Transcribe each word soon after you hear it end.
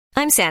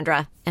I'm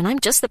Sandra, and I'm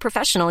just the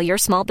professional your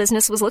small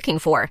business was looking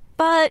for.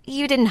 But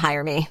you didn't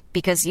hire me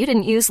because you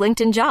didn't use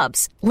LinkedIn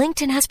Jobs.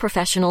 LinkedIn has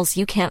professionals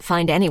you can't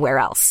find anywhere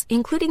else,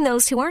 including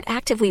those who aren't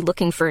actively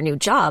looking for a new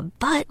job,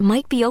 but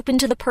might be open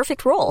to the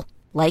perfect role,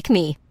 like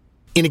me.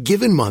 In a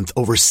given month,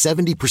 over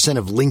 70%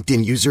 of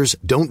LinkedIn users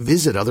don't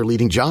visit other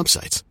leading job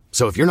sites.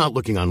 So if you're not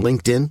looking on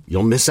LinkedIn,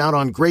 you'll miss out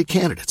on great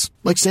candidates,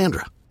 like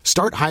Sandra.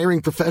 Start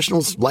hiring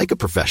professionals like a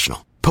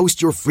professional.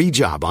 Post your free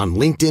job on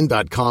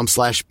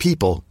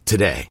linkedin.com/people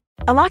today.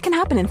 A lot can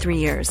happen in 3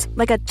 years,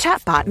 like a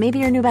chatbot may be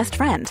your new best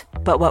friend.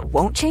 But what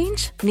won't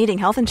change? Needing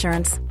health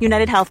insurance.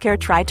 United Healthcare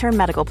Tri-Term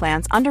Medical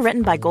Plans,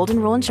 underwritten by Golden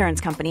Rule Insurance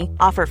Company,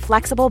 offer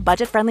flexible,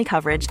 budget-friendly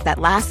coverage that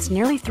lasts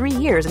nearly 3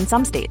 years in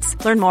some states.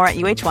 Learn more at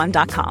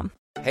uh1.com.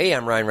 Hey,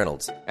 I'm Ryan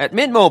Reynolds. At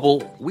Mint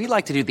Mobile, we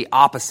like to do the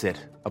opposite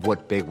of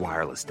what Big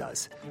Wireless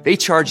does. They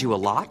charge you a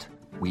lot,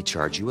 we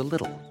charge you a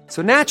little.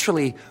 So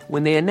naturally,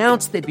 when they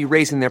announced they'd be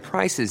raising their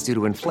prices due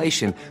to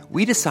inflation,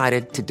 we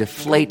decided to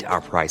deflate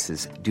our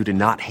prices due to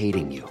not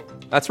hating you.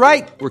 That's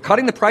right. We're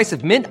cutting the price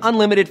of Mint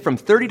Unlimited from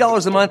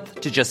 $30 a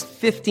month to just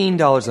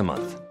 $15 a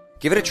month.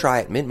 Give it a try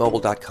at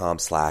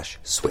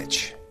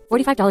mintmobile.com/switch.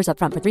 $45 up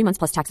front for 3 months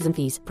plus taxes and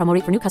fees. Promo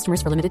rate for new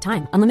customers for limited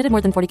time. Unlimited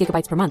more than 40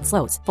 gigabytes per month.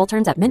 Slows full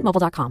terms at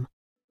mintmobile.com.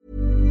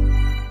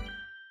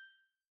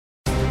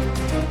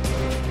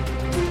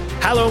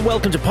 Hello and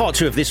welcome to part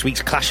 2 of this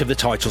week's Clash of the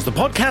Titles, the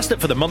podcast that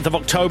for the month of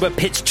October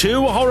pits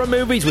 2 horror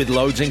movies with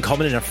loads in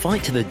common in a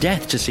fight to the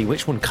death to see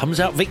which one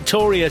comes out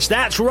victorious.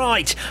 That's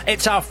right,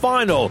 it's our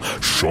final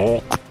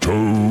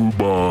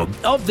Shocktober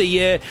of the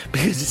year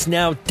because it's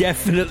now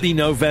definitely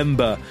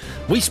November.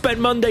 We spent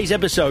Monday's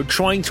episode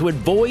trying to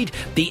avoid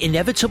the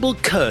inevitable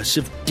curse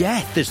of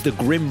death as the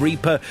Grim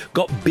Reaper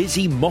got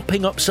busy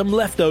mopping up some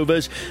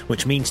leftovers,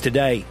 which means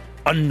today,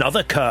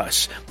 another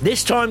curse.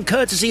 This time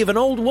courtesy of an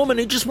old woman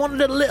who just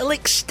wanted a little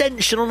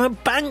extension on her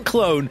bank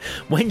loan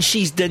when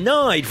she's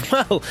denied.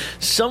 Well,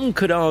 some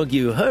could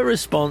argue her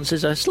response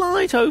is a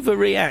slight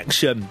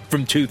overreaction.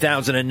 From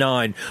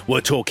 2009,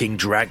 we're talking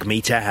Drag Me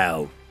to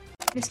Hell.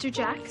 Mr.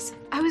 Jacks,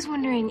 I was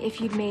wondering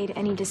if you'd made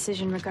any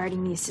decision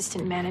regarding the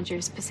assistant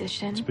manager's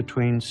position. It's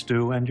between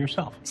Stu and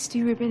yourself.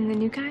 Stu Rubin, the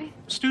new guy?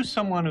 Stu's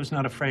someone who's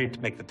not afraid to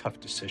make the tough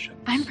decisions.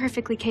 I'm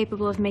perfectly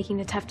capable of making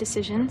the tough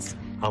decisions.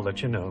 I'll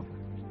let you know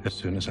as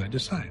soon as I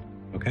decide,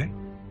 okay?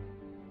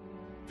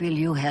 Will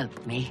you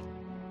help me?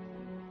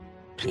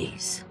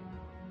 Please.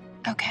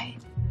 Okay.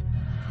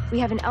 We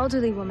have an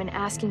elderly woman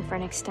asking for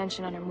an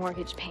extension on her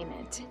mortgage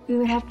payment. We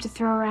would have to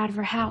throw her out of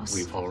her house.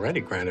 We've already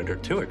granted her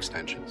 2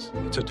 extensions.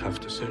 It's a tough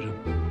decision.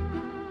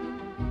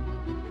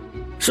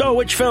 So,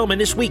 which film in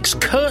this week's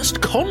Cursed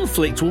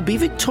Conflict will be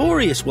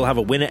victorious? We'll have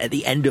a winner at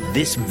the end of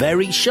this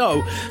very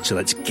show, so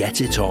let's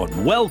get it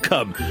on.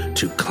 Welcome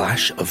to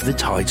Clash of the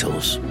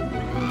Titles.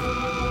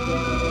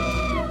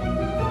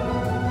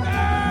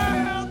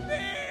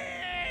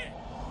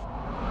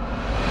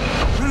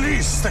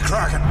 Release the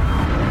Kraken!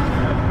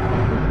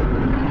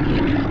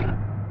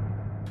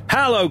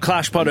 Hello,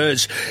 Clash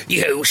Potters.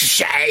 You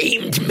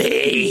shamed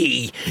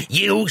me.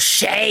 You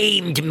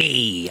shamed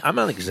me. I'm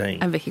Alex Zane.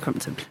 I'm Vicky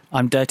Crumpton.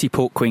 I'm Dirty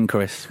Pork Queen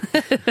Chris.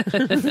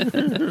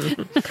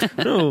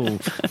 I'm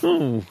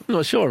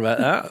not sure about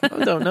that.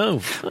 I don't know.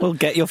 Well,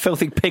 get your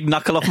filthy pig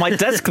knuckle off my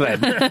desk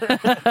then.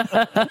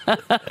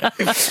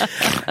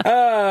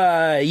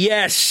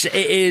 Yes, it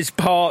is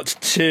part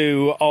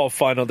 2 of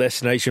Final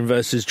Destination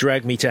versus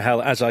Drag Me to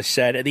Hell. As I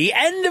said, at the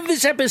end of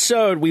this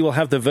episode, we will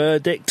have the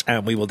verdict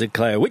and we will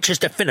declare which is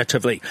definitively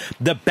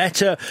the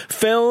better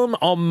film.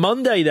 On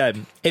Monday,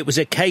 then, it was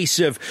a case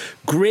of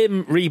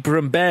Grim Reaper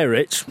and Bear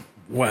It.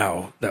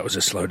 Wow, that was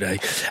a slow day.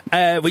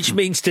 Which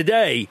means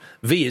today,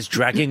 V is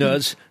dragging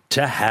us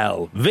to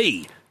hell.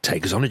 V,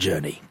 take us on a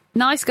journey.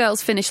 Nice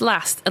girls finish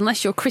last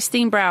unless you're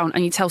Christine Brown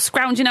and you tell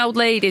scrounging old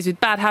ladies with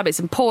bad habits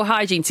and poor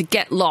hygiene to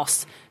get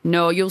lost.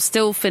 No, you'll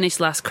still finish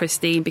last,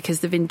 Christine,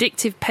 because the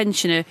vindictive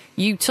pensioner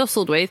you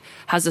tussled with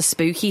has a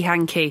spooky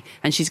hanky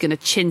and she's going to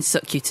chin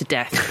suck you to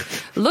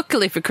death.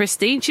 Luckily for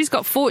Christine, she's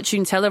got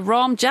fortune teller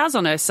Ram Jazz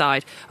on her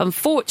side.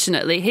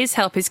 Unfortunately, his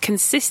help is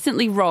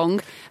consistently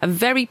wrong and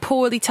very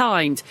poorly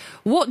timed.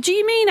 What do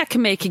you mean I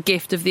can make a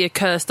gift of the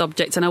accursed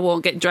object and I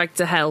won't get dragged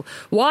to hell?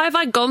 Why have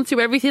I gone through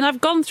everything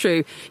I've gone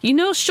through? You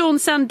know Sean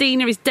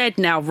Sandina is dead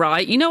now,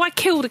 right? You know I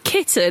killed a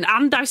kitten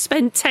and I've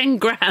spent 10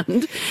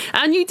 grand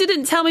and you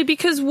didn't tell me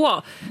because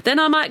what? Then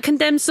I might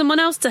condemn someone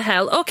else to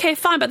hell. Okay,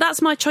 fine, but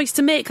that's my choice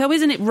to make, though,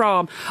 isn't it,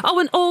 Ram? Oh,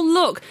 and oh,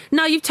 look,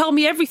 now you've told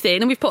me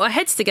everything and we've put our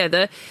heads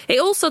together. It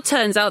also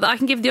turns out that I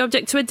can give the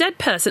object to a dead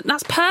person.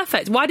 That's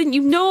perfect. Why didn't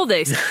you know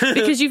this?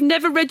 Because you've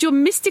never read your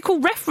mystical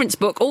reference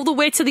book all the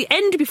way to the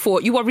end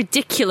before. You are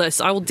ridiculous.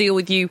 I will deal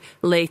with you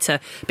later.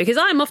 Because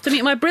I'm off to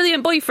meet my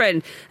brilliant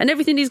boyfriend and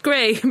everything is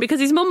great because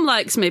his mum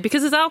likes me,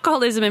 because there's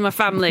alcoholism in my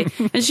family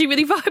and she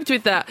really vibed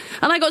with that.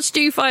 And I got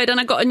Stu fired and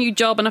I got a new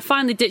job and I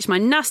finally ditched my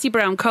nasty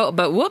brown brown coat,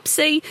 but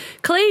whoopsie,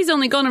 Clay's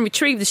only gone and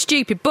retrieved the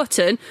stupid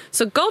button,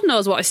 so God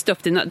knows what I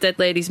stuffed in that dead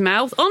lady's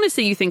mouth.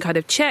 Honestly, you think I'd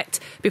have checked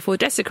before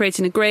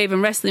desecrating a grave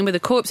and wrestling with a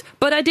corpse,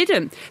 but I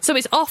didn't. So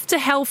it's off to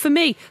hell for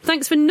me.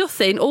 Thanks for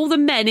nothing, all the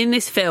men in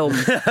this film.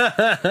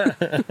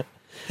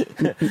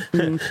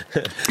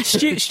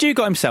 Stu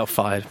got himself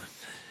fired.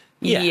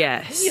 Yeah.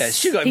 Yes,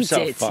 she got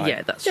himself fired.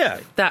 Yeah, that's true.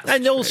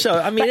 And true. also,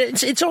 I mean,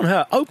 it's on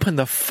her. Open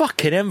the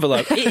fucking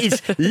envelope. It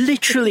is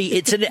literally,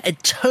 it's an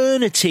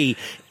eternity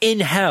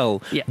in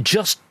hell. Yeah.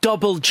 Just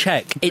double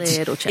check.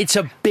 It's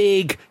a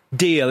big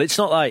deal. It's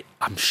not like,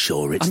 I'm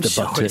sure it's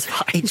the button.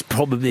 It's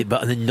probably the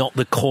button and not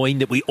the coin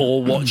that we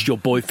all watched your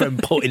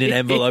boyfriend put in an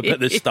envelope at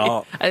the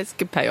start. It's a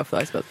good payoff, though,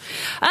 I suppose.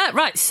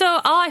 Right,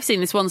 so I've seen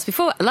this once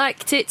before. I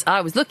liked it.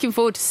 I was looking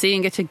forward to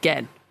seeing it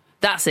again.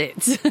 That's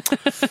it.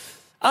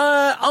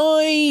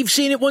 I've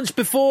seen it once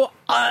before.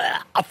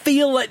 I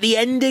feel like the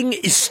ending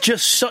is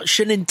just such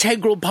an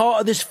integral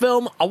part of this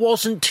film. I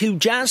wasn't too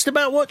jazzed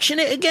about watching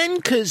it again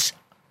because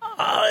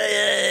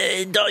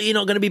you're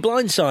not going to be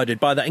blindsided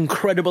by that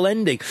incredible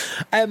ending.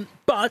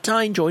 But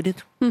I enjoyed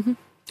it. Mm-hmm.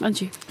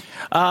 And you?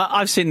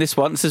 I've seen this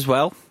once as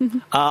well. Mm-hmm.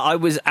 I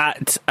was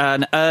at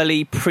an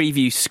early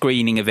preview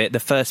screening of it, the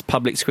first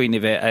public screening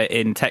of it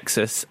in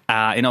Texas,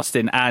 in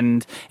Austin,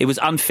 and it was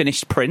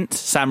unfinished print.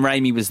 Sam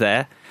Raimi was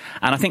there.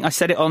 And I think I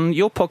said it on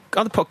your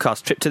other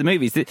podcast, Trip to the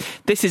Movies.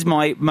 This is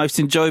my most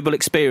enjoyable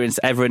experience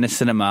ever in a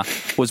cinema,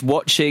 was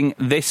watching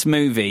this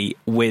movie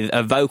with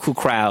a vocal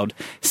crowd,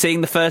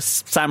 seeing the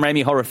first Sam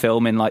Raimi horror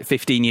film in like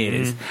 15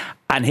 years,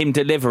 and him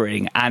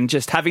delivering and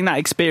just having that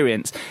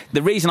experience.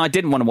 The reason I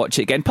didn't want to watch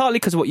it again, partly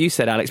because of what you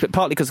said, Alex, but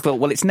partly because I thought,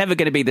 well, it's never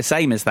going to be the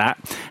same as that.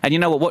 And you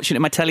know what, watching it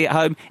on my telly at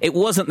home, it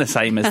wasn't the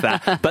same as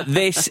that. But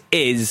this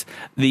is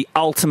the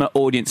ultimate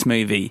audience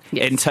movie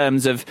in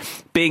terms of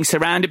being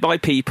surrounded by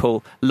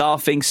people,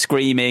 laughing,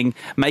 screaming,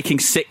 making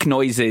sick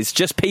noises,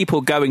 just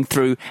people going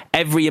through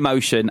every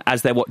emotion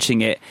as they're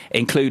watching it,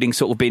 including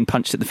sort of being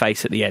punched at the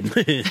face at the end.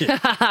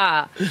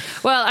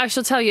 Well, I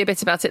shall tell you a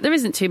bit about it. There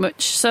isn't too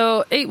much.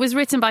 So it was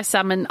written by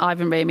Sam and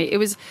Ivan Raimi. It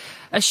was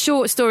a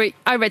short story.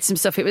 I read some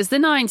stuff. It was the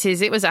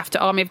 90s. It was after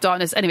Army of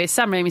Darkness. Anyway,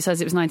 Sam Raimi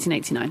says it was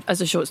 1989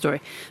 as a short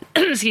story.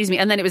 Excuse me.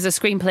 And then it was a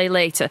screenplay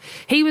later.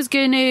 He was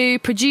going to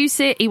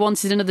produce it. He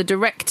wanted another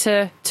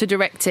director to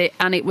direct it,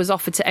 and it was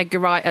offered to Edgar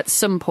Wright at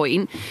some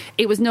point.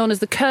 It was known as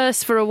The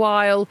Curse for a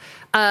while.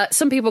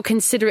 Some people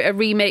consider it a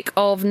remake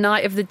of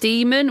Night of the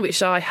Demon,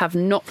 which I have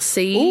not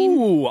seen.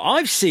 Ooh,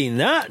 I've seen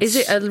that. Is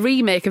it a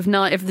remake of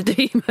Night of the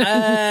Demon?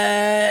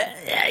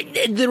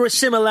 There are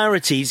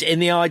similarities in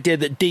the idea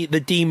that the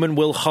demon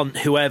will hunt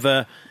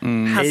whoever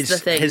has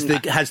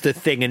the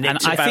thing. And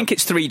I think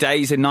it's 3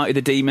 days in Night of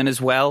the Demon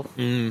as well.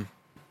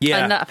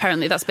 Yeah, and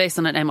apparently that's based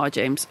on an M.R.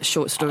 James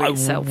short story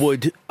itself.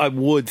 I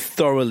would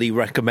thoroughly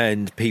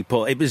recommend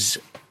people.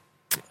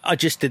 I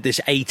just did this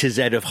A to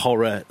Z of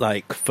horror,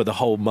 like, for the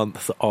whole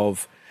month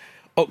of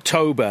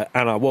October,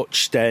 and I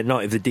watched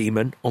Night of the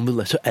Demon on the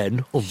letter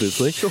N,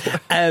 obviously. Sure.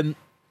 And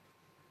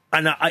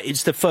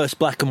it's the first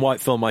black and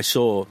white film I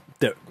saw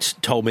that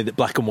told me that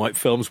black and white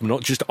films were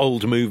not just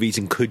old movies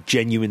and could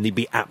genuinely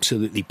be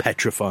absolutely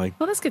petrifying.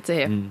 Well, that's good to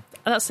hear.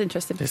 That's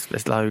interesting.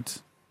 There's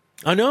loads.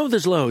 I know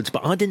there's loads,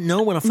 but I didn't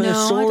know when I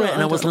first saw it,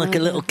 and I was like a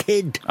little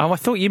kid. Oh, I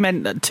thought you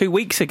meant 2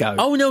 weeks ago.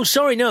 Oh, no,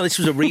 sorry, no, this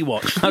was a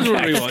rewatch.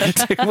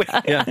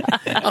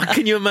 Oh,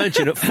 can you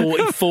imagine at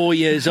 44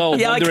 years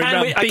old? Yeah, I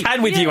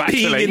can with you,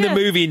 actually. Being in the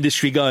movie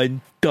industry going,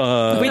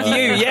 duh. With you,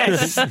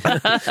 yes.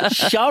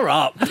 Shut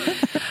up.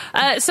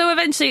 So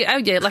eventually,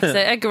 like I said,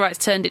 Edgar Wright's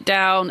turned it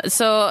down.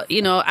 So,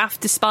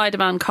 after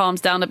Spider-Man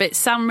calms down a bit,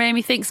 Sam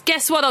Raimi thinks,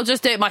 guess what, I'll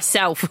just do it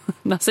myself.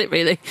 That's it,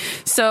 really.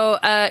 So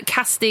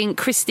casting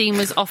Christine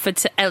was offered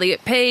to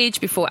Elliot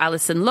Page before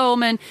Alison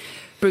Lohman.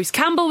 Bruce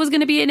Campbell was going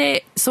to be in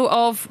it, sort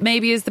of,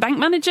 maybe as the bank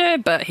manager,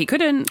 but he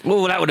couldn't.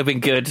 Oh, that would have been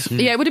good.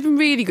 Yeah, it would have been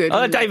really good.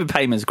 David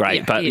Payman's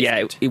great, but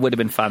it would have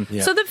been fun.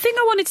 Yeah. So the thing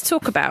I wanted to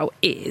talk about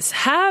is,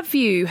 have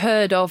you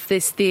heard of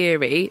this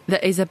theory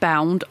that is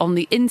abound on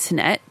the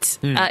internet?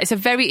 It's a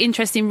very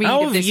interesting read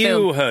of this film. How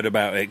have you heard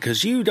about it?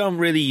 Because you don't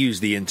really use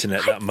the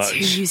internet that much. I do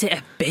use it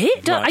a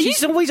bit.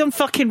 She's always on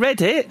fucking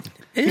Reddit.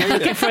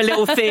 Looking for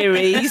little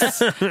theories.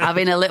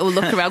 Having a little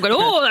look around going,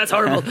 oh, that's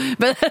horrible.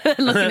 But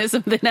looking at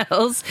something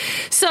else.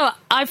 So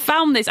I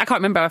found this, I can't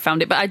remember how I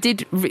found it, but I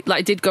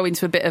did go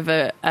into a bit of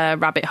a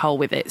rabbit hole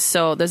with it.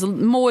 So there's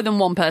more than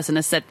one person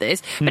has said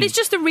this. But it's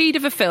just a read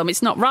of a film.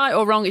 It's not right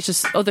or wrong. It's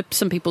just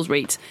some people's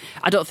reads.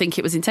 I don't think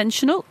it was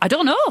intentional. I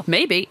don't know.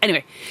 Maybe.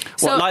 Anyway.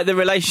 So, like the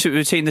relationship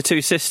between the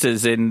two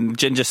sisters in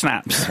Ginger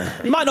Snaps.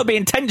 It might not be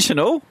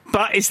intentional,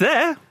 but it's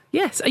there.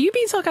 Yes. Are you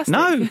being sarcastic?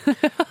 No.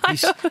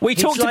 We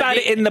talked about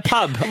it in the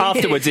pub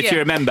afterwards, if you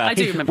remember. I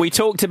do remember. We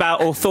talked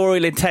about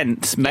authorial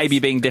intent maybe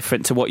being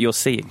different to what you're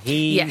seeing.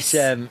 He's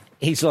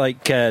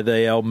like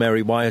the old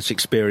Mary Wyatt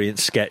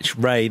Experience sketch,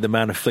 Ray, the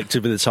man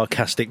afflicted with a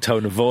sarcastic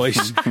tone of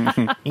voice.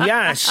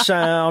 Yes,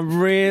 I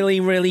really,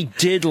 really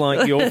did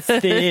like your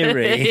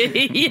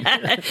theory.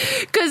 Yeah,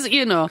 because,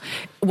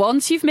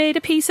 once you've made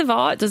a piece of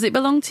art, does it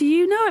belong to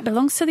you? No, it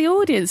belongs to the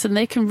audience, and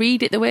they can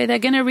read it the way they're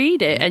going to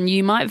read it, and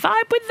you might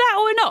vibe with that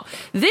or not.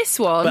 This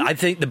one... But I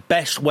think the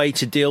best way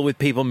to deal with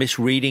people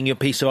misreading your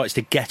piece of art is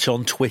to get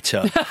on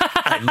Twitter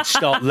and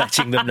start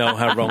letting them know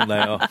how wrong they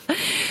are.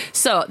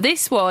 So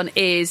this one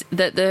is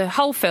that the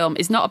whole film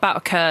is not about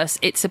a curse,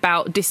 it's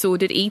about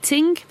disordered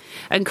eating,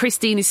 and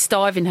Christine is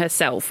starving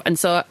herself, and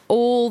so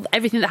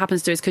everything that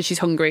happens to her is because she's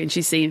hungry and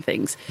she's seeing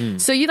things.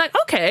 So you're like,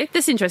 okay,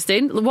 this is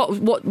interesting.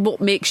 What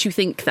makes you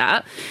think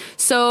that?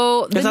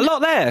 So there's a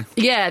lot there.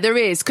 Yeah, there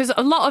is, because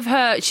a lot of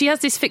her, she has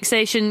this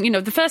fixation.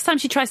 The first time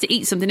she tries to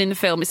eat something in the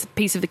film, it's a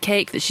piece of the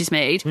cake that she's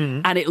made,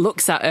 and it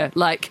looks at her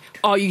like,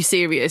 are you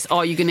serious?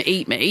 Are you going to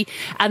eat me?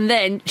 And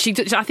then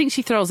I think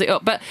she throws it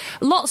up. But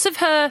lots of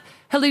her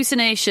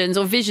hallucinations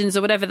or visions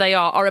or whatever they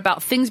are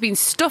about things being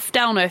stuffed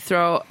down her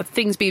throat,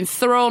 things being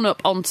thrown up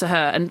onto her,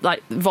 and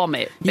like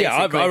vomit,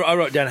 basically. Yeah, I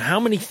wrote down how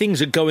many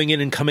things are going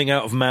in and coming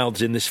out of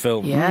mouths in this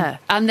film. Yeah.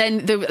 And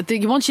then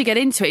once you get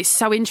into it, it's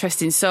so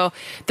interesting. So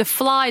the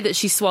fly that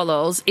she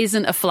swallows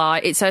isn't a fly,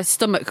 it's her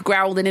stomach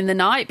growling in the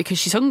night because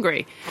she's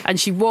hungry, and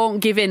she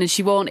won't give in and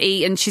she won't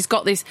eat, and she's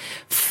got this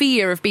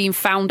fear of being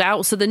found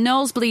out. So the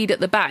nosebleed at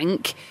the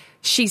bank,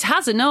 she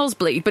has a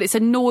nosebleed, but it's a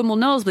normal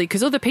nosebleed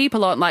because other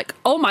people aren't like,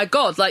 oh my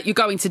God, like you're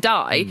going to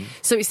die.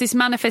 So it's this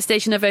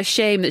manifestation of her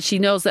shame that she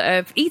knows that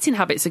her eating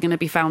habits are going to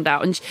be found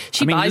out. And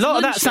she buys a lot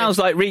of lunch that sounds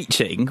like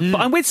reaching,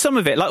 but I'm with some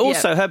of it. Like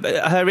also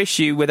her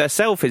issue with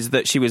herself is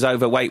that she was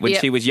overweight when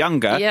she was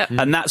younger.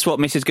 And that's what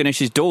Mrs.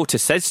 Ganoush's daughter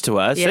says to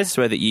her, says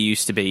to her that you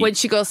used to be. When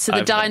she goes to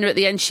the diner at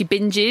the end, she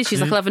binges. She's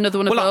like, I'll have another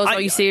one of those.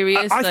 Are you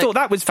serious? I thought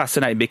that was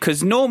fascinating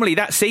because normally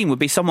that scene would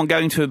be someone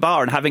going to a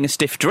bar and having a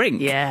stiff drink.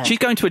 Yeah. She's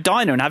going to a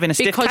diner and having a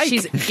stiff cake. Because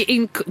she's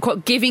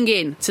giving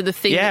in to the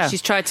thing that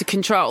she's tried to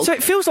control. So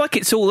it feels like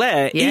it's all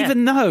there,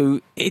 even though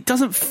it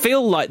doesn't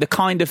feel like the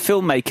kind of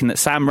filmmaking that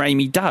Sam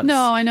Raimi does.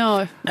 No, I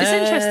know. It's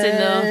interesting,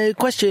 though.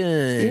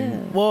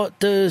 Question. What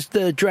does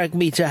the drag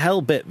me to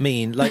hell bit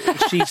mean? Like,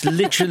 she's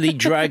literally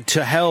dragged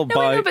to hell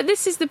by... No, but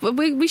this is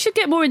we should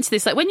get more into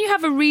this. Like, when you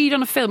have a read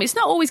on a film, it's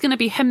not always going to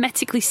be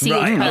hermetically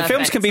sealed. Right. Perfect.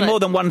 Films can be more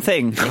than one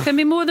thing. It can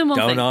be more than one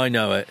thing. Don't I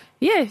know it?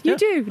 Yeah, you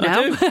do now.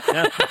 I do.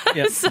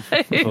 Yeah. So,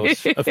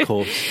 of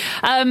course.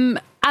 And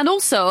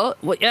also,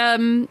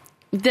 the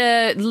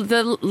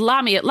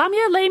Lamia.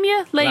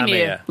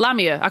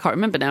 I can't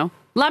remember now.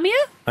 Lamia?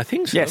 I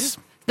think so. Yes.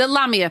 The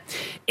Lamia.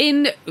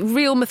 In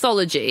real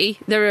mythology,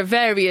 there are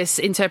various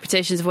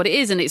interpretations of what it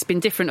is, and it's been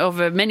different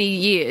over many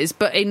years.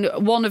 But in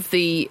one of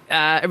the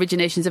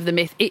originations of the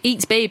myth, it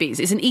eats babies.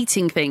 It's an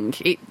eating thing.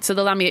 So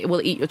the Lamia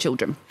will eat your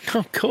children.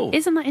 Oh, cool.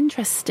 Isn't that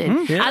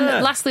interesting? Yeah. And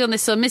lastly on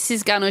this, so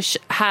Mrs. Ganush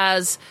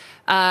has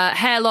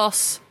hair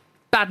loss,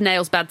 bad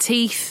nails, bad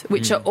teeth,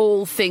 which are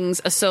all things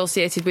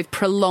associated with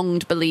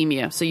prolonged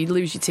bulimia. So you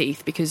lose your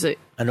teeth because it...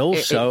 And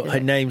also,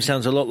 her name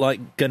sounds a lot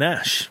like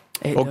Ganache.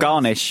 Or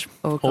garnish.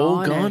 Or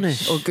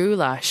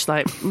goulash.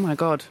 Like, oh my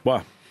God.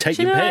 Wow. Take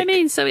Do you your know pick. what I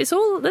mean? So it's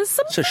all... It's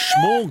a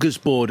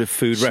smorgasbord of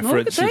food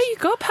references. There you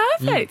go.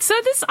 Perfect. So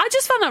I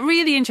just found that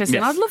really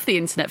interesting. Yes. I love the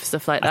internet for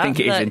stuff like that. I think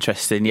it is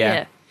interesting,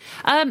 yeah.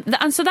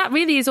 And so that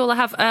really is all I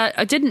have.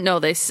 I didn't know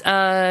this.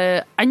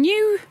 I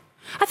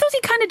thought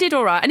it kind of did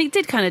all right, and it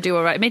did kind of do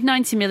all right. It made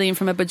 90 million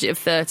from a budget of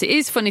 30. It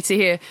is funny to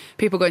hear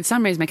people going,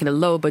 Sam Raimi's making a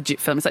low-budget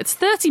film. It's like, it's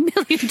 $30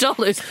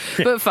 million,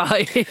 but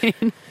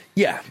fine.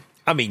 Yeah.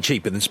 I mean,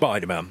 cheaper than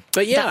Spider-Man.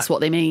 But yeah. That's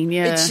what they mean,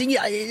 yeah.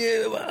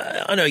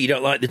 I know you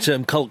don't like the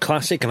term cult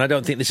classic, and I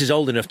don't think this is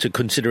old enough to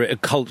consider it a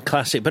cult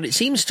classic, but it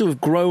seems to have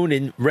grown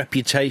in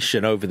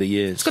reputation over the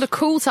years. It's got a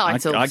cool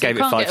title. I gave it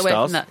 5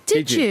 stars.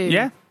 Did you?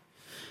 Yeah.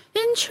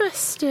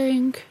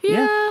 Interesting.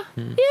 Yeah.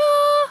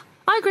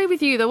 I agree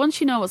with you, though. Once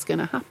you know what's going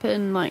to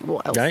happen, like,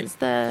 what else is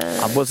there?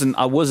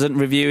 I wasn't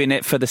reviewing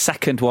it for the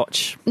second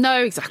watch.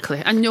 No, exactly.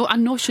 And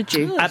nor should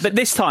you. But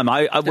this time,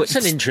 That's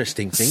an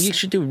interesting thing. You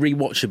should do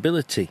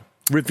rewatchability.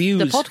 Reviews.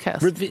 The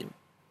podcast.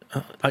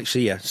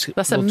 Actually, yes.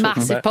 That's a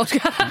massive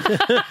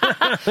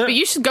podcast. But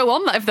you should go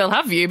on that if they'll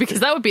have you, because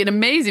that would be an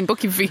amazing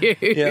booking for you.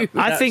 Yeah,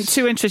 I think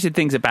 2 interesting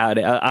things about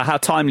it are how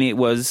timely it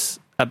was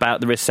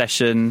about the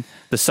recession,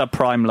 the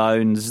subprime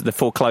loans, the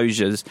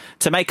foreclosures.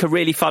 To make a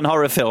really fun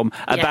horror film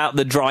about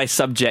the dry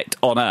subject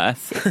on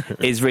Earth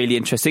is really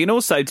interesting. And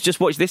also, to just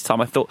watch this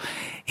time, I thought,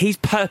 he's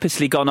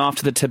purposely gone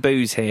after the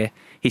taboos here.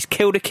 He's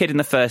killed a kid in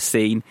the first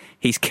scene,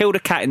 he's killed a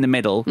cat in the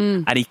middle,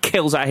 and he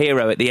kills our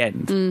hero at the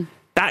end.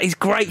 That is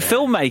great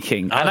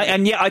filmmaking.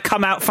 And yet I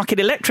come out fucking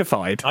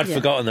electrified. I'd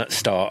forgotten that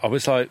start. I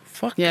was like,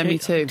 fuck. Yeah, me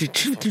too.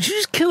 Did you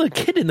just kill a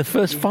kid in the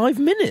first 5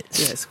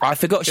 minutes? Yes. I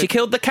forgot she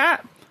killed the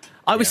cat.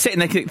 I was sitting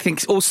there thinking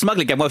all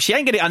smugly going, well, she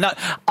ain't going to...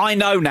 I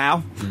know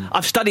now.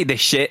 I've studied this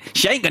shit.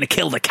 She ain't going to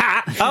kill the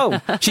cat. Oh,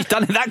 she's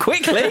done it that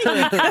quickly.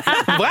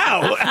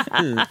 Wow.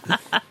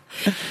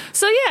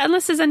 So, yeah,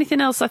 unless there's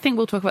anything else, I think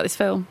we'll talk about this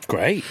film.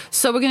 Great.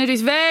 So we're going to do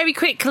this very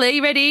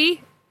quickly.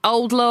 Ready?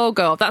 old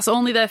logo. That's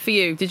only there for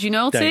you. Did you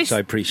notice? Thanks, I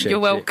appreciate it. You're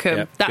welcome.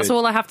 Yeah, That's good.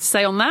 all I have to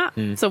say on that.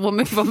 So we'll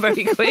move on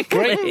very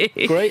quickly.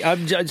 Great.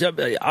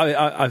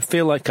 I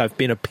feel like I've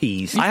been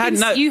appeased.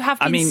 You have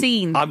been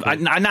seen.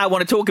 I now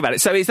want to talk about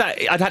it. So is that,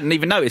 I hadn't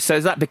even noticed, so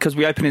is that because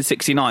we opened in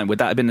 69? Would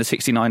that have been the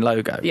 69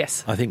 logo?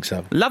 Yes. I think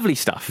so. Lovely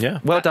stuff. Yeah.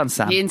 Well done,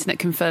 Sam. The internet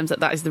confirms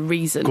that is the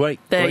reason. Great.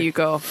 There great. you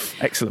go.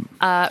 Excellent.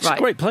 It's right.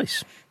 a great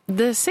place.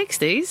 The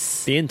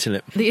 60s. The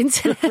internet.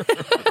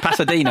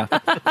 Pasadena.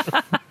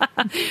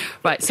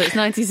 Right, so it's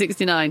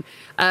 1969.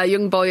 A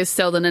young boy has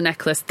stolen a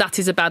necklace. That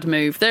is a bad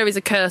move. There is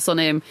a curse on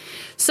him.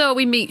 So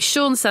we meet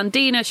Sean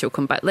Sandina. She'll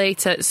come back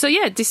later. So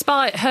yeah,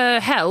 despite her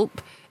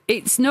help,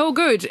 it's no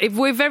good. If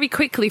we're very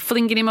quickly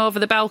flinging him over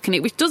the balcony,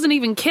 which doesn't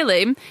even kill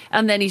him,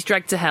 and then he's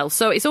dragged to hell.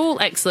 So it's all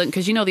excellent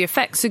because, you know, the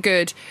effects are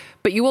good,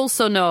 but you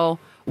also know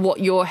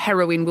what your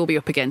heroine will be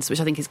up against, which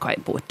I think is quite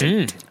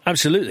important.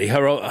 Absolutely.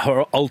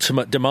 Her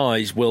ultimate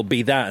demise will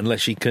be that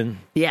unless she can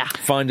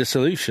find a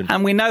solution.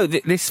 And we know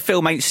that this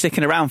film ain't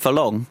sticking around for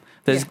long.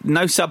 There's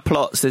no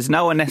subplots, there's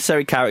no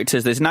unnecessary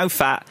characters, there's no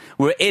fat.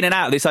 We're in and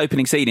out of this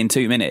opening scene in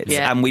 2 minutes.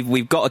 Yeah. And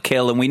we've got a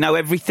kill, and we know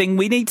everything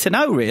we need to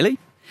know, really.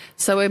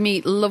 So we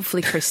meet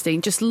lovely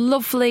Christine, just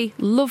lovely,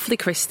 lovely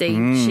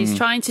Christine. She's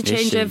trying to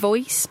change her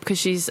voice because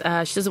she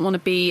doesn't want to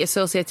be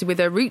associated with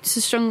her roots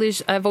as strongly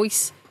as her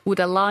voice would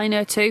align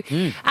her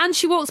to. And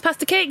she walks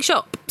past a cake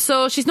shop,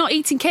 so she's not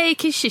eating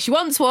cake, is she? She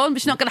wants one,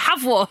 but she's not going to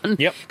have one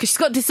because she's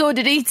got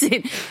disordered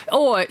eating.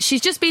 Or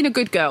she's just being a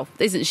good girl,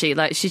 isn't she?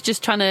 Like, she's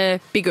just trying to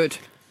be good.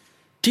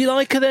 Do you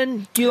like her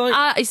then? Do you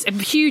like? It's a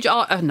huge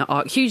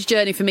huge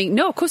journey for me.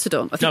 No, of course I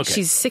don't. I think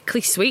she's sickly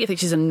sweet. I think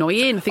she's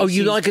annoying. I think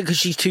you like her because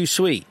she's too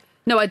sweet?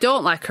 No, I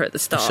don't like her at the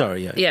start.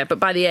 Sorry, yeah. Yeah, but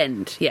by the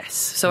end, yes.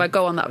 So I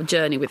go on that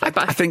journey with her.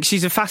 I think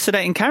she's a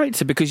fascinating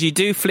character because you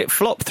do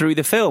flip-flop through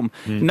the film.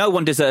 No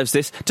one deserves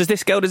this. Does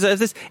this girl deserve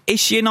this? Is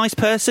she a nice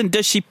person?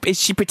 Is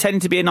she pretending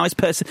to be a nice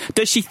person?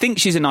 Does she think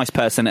she's a nice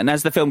person? And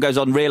as the film goes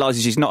on,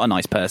 realises she's not a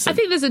nice person. I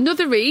think there's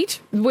another read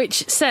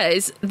which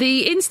says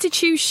the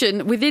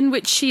institution within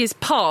which she is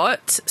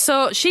part.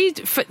 So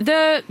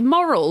the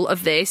moral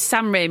of this,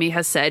 Sam Raimi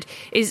has said,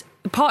 is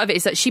part of it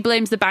is that she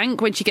blames the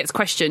bank when she gets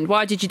questioned.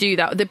 Why did you do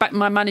that?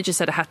 My manager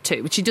said I had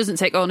to, but she doesn't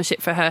take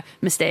ownership for her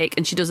mistake,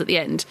 and she does at the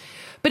end.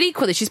 But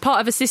equally, she's part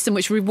of a system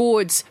which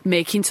rewards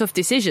making tough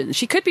decisions.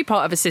 She could be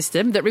part of a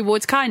system that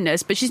rewards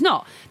kindness, but she's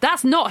not.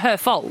 That's not her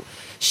fault.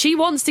 She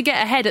wants to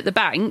get ahead at the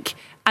bank,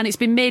 and it's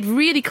been made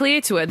really clear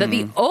to her that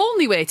the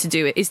only way to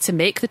do it is to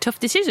make the tough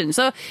decision.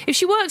 So if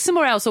she worked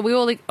somewhere else, or we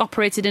all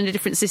operated in a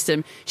different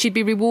system, she'd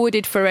be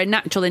rewarded for her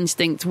natural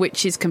instinct,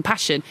 which is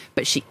compassion,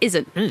 but she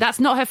isn't. That's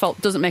not her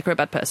fault. Doesn't make her a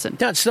bad person.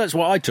 That's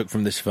what I took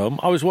from this film.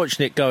 I was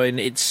watching it going,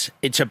 it's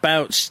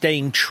about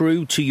staying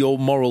true to your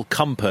moral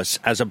compass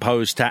as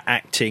opposed to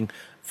acting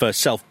for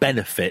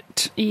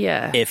self-benefit.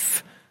 Yeah.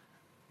 If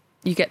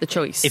you get the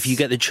choice. If you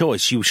get the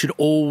choice, you should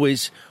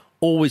always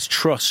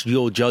trust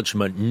your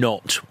judgment,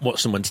 not what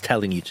someone's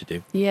telling you to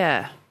do.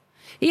 Yeah.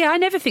 Yeah, I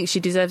never think she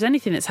deserves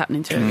anything that's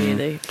happening to her,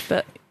 really.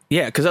 But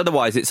yeah, because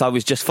otherwise it's I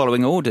was just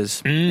following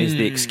orders is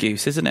the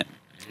excuse, isn't it?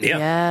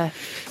 Yeah.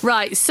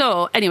 Right,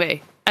 so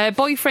anyway, her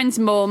boyfriend's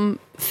mum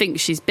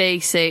thinks she's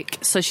basic,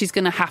 so she's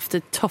going to have to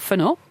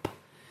toughen up.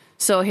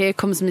 So here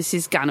comes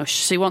Mrs. Ganush.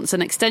 She wants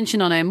an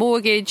extension on her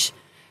mortgage.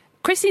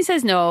 Christine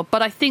says no,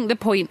 but I think the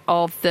point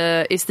of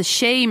it's the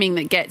shaming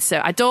that gets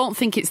her. I don't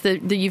think it's the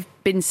you've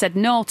been said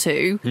no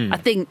to. I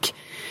think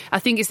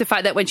it's the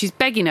fact that when she's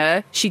begging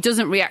her, she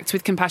doesn't react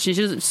with compassion.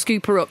 She doesn't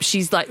scoop her up.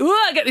 She's like,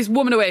 get this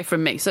woman away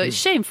from me. So it's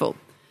shameful.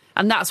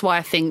 And that's why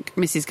I think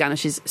Mrs.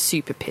 Ganush is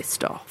super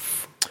pissed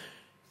off.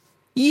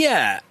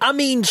 Yeah, I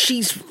mean,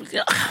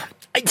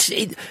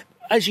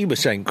 as you were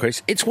saying,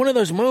 Chris, it's one of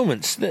those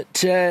moments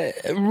that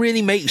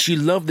really makes you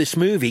love this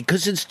movie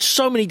because there's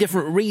so many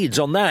different reads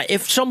on that.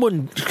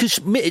 Because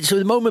it's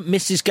the moment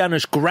Mrs.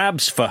 Ganush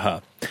grabs for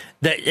her,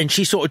 and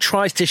she sort of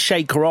tries to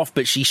shake her off,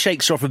 but she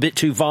shakes her off a bit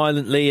too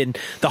violently, and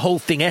the whole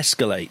thing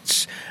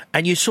escalates.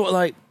 And you're sort of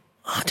like,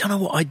 I don't know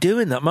what I do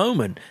in that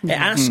moment. It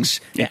asks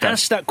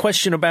that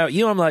question about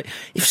you. I'm like,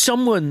 if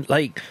someone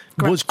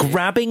was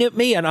grabbing at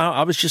me and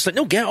I was just like,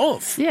 no, get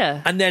off.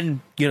 Yeah. And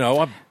then,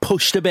 I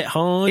pushed a bit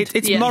hard.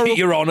 It's moral,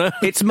 Your Honour.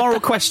 It's moral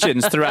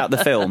questions throughout the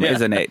film,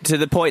 isn't it? To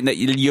the point that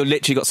you're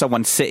literally got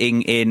someone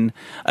sitting in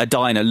a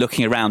diner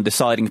looking around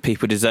deciding if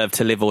people deserve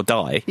to live or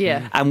die.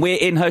 Yeah. And we're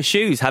in her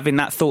shoes having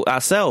that thought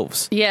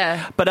ourselves.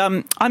 Yeah. But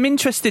I'm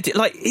interested,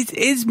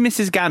 is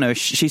Mrs. Ganush,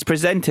 she's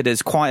presented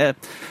as quite a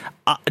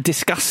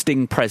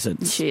disgusting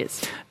presence. She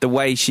is. The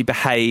way she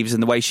behaves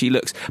and the way she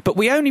looks. But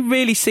we only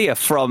really see her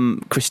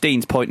from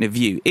Christine's point of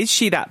view. Is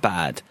she that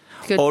bad?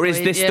 Good or point,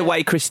 is this the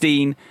way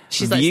Christine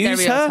She's views her?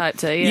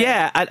 stereotyped her,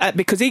 yeah.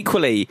 Because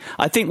equally,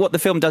 I think what the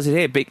film does is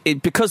here,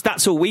 because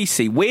that's all we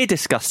see, we're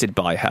disgusted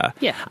by her.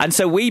 Yeah. And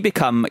so we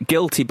become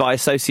guilty by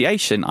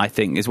association, I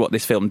think, is what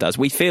this film does.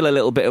 We feel a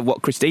little bit of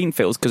what Christine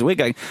feels because we're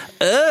going,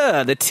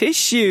 the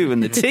tissue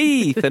and the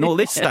teeth and all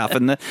this stuff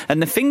and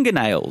the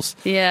fingernails.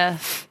 Yeah.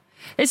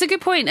 It's a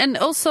good point. And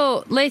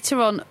also, later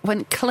on,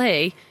 when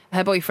Clay,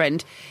 her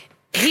boyfriend,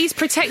 he's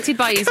protected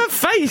by his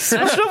face.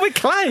 What's wrong with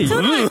Clay?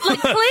 Like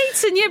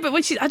Clayton, yeah, but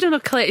when I don't know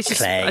Clay. It's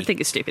just Clay. I think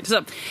it's stupid.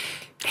 So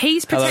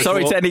he's protected.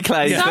 Sorry to any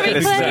Clay. Sorry, Clay.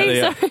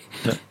 Exactly,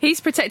 Sorry. He's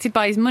protected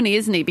by his money,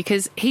 isn't he?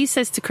 Because he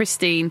says to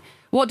Christine,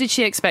 what did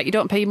she expect? You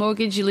don't pay your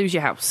mortgage, you lose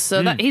your house.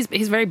 So that he's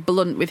very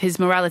blunt with his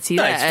morality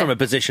there. It's from a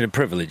position of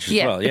privilege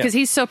as well. Yeah, because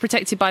he's so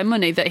protected by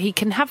money that he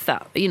can have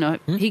that. You know,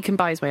 he can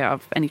buy his way out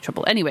of any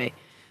trouble. Anyway,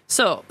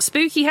 so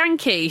Spooky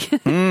Hanky.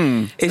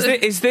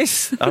 Is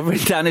this? I've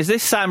written down. Is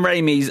this Sam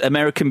Raimi's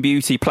American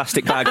Beauty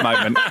plastic bag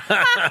moment?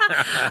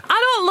 I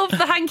don't love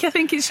the hanky. I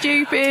think it's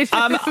stupid.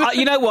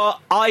 You know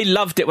what? I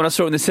loved it when I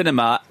saw it in the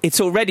cinema.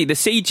 It's already the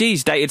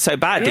CG's dated so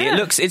badly.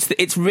 Yeah.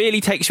 It really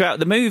takes you out of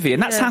the movie,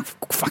 and that's how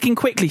fucking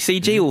quickly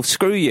CG will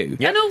screw you.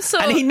 And also,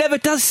 and he never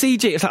does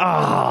CG. It's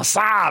like,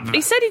 Sam.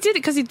 He said he did it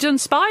because he'd done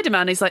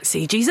Spider-Man. He's like,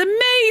 CG's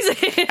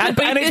amazing,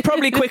 and it's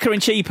probably quicker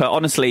and cheaper,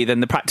 honestly, than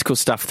the practical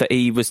stuff that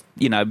he was,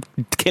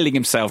 killing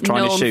himself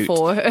trying to shoot.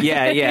 For.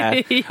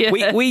 Yeah.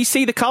 We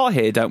see the car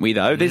here, don't we?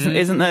 Though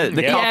isn't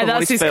the car from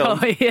that's his film?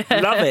 car. Yeah.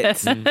 Love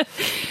it.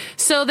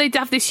 So they'd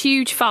have this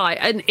huge fight,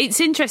 and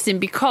it's interesting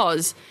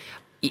because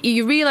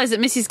you realise that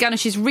Mrs.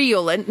 Ganush is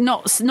real and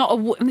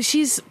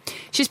she's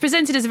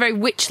presented as a very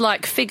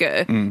witch-like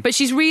figure, but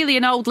she's really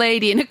an old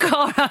lady in a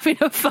car having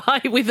a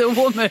fight with a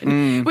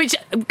woman, which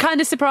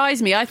kind of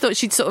surprised me. I thought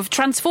she'd sort of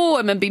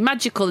transform and be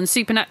magical and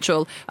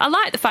supernatural. I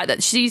like the fact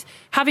that she's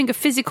having a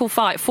physical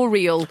fight for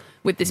real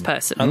with this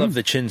person. I love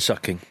the chin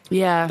sucking.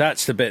 Yeah,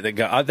 that's the bit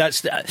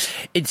that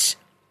it's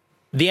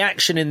the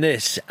action in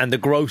this and the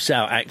gross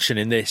out action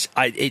in this.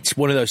 It's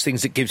one of those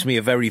things that gives me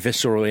a very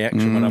visceral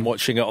reaction when I'm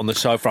watching it on the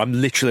sofa. I'm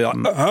literally like,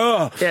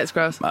 ugh. Yeah, it's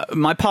gross.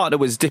 My partner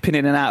was dipping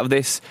in and out of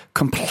this,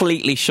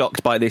 completely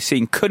shocked by this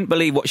scene, couldn't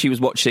believe what she was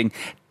watching.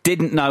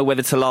 Didn't know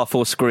whether to laugh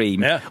or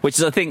scream, which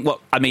is, I think,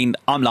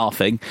 I'm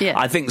laughing. Yeah.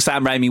 I think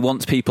Sam Raimi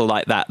wants people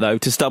like that, though,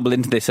 to stumble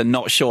into this and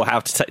not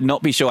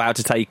be sure how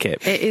to take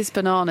it. It is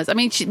bananas. I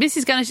mean,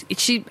 Mrs.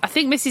 Ganush. I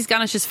think Mrs.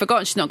 Ganush has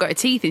forgotten she's not got her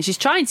teeth in. She's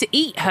trying to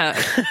eat her,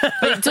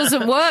 but it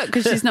doesn't work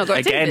because she's not got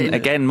her teeth in.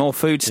 Again, more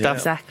food stuff.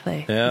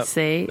 Exactly. Yeah. You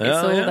see, it's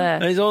all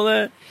there. It's all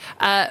there.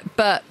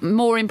 But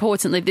more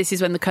importantly, this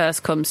is when the curse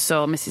comes.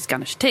 So Mrs.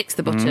 Ganush ticks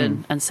the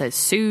button and says,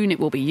 "Soon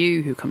it will be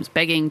you who comes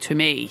begging to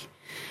me."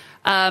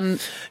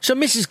 So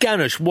Mrs.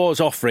 Ganush was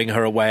offering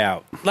her a way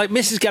out. Like,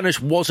 Mrs.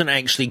 Ganush wasn't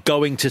actually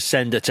going to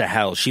send her to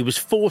hell. She was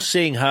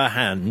forcing her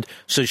hand,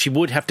 so she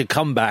would have to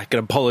come back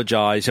and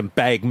apologise and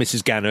beg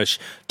Mrs. Ganush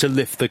to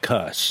lift the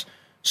curse.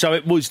 So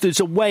there's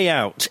a way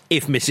out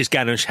if Mrs.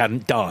 Ganush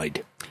hadn't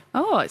died.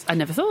 Oh, I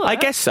never thought that. I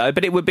guess so,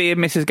 but it would be in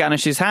Mrs.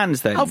 Ganush's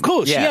hands then. Of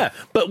course, yeah.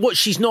 But what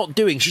she's not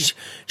doing, she's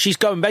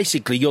going,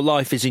 basically, your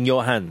life is in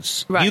your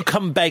hands. Right. You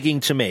come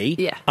begging to me,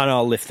 and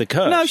I'll lift the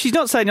curse. No, she's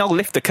not saying I'll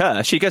lift the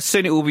curse. She goes,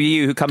 soon it will be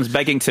you who comes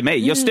begging to me.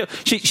 You're still.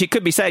 She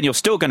could be saying you're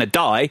still going to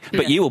die,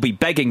 but you will be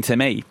begging to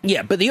me.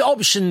 Yeah, but the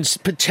option's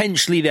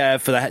potentially there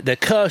for the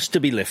curse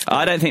to be lifted.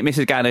 I don't think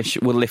Mrs. Ganush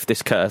will lift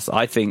this curse.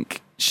 I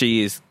think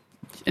she is.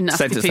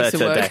 Sentence her to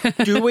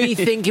death. Do we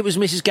think it was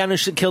Mrs.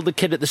 Ganush that killed the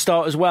kid at the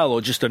start as well,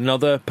 or just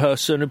another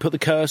person who put the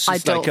curse? I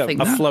don't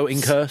think a floating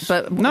curse.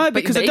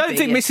 Because I don't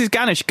think Mrs.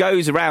 Ganush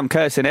goes around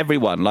cursing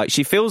everyone. Like,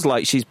 she feels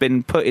like she's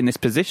been put in this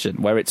position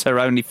where it's her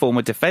only form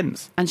of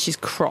defence, and she's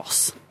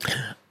cross.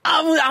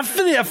 I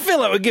feel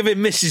like we're giving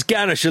Mrs.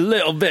 Ganush a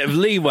little bit of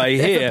leeway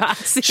here.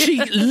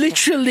 She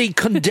literally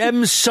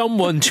condemns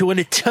someone to an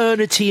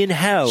eternity in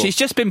hell. She's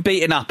just been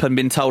beaten up and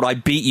been told, "I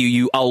beat you,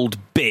 you old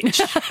bitch."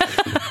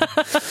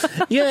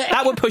 Yeah,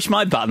 that would push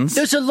my buttons.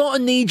 There's a lot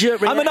of knee-jerk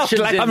reactions.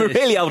 I'm a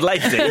really old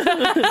lady.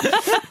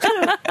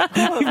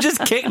 You've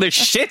just kicked the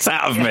shit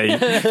out of me.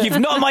 You've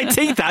knocked my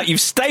teeth out.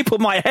 You've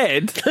stapled my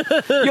head.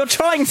 You're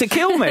trying to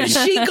kill me.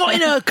 She got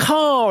in her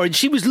car and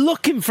she was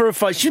looking for a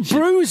fight. She was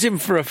bruising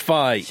for a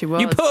fight. She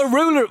was. You put a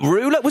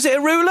ruler? Was it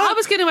a ruler? I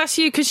was going to ask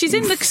you, because she's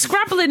in the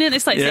scrabbling and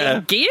it's like, is it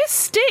a gear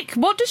stick?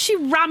 What does she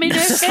ram in her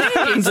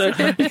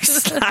face? You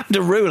slammed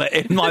a ruler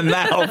in my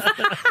mouth.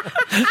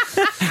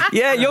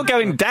 Yeah, you're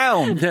going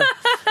down.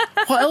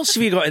 What else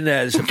have you got in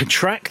there? There's a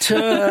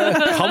protractor,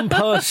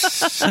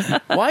 compass.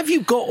 Why have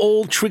you got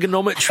all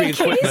trigonometry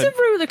equipment? It is a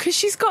ruler because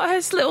she's got her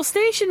little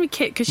stationery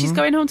kit because she's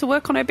going home to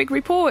work on her big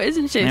report,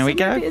 isn't she? There we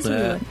go. It is a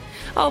ruler.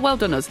 Oh, well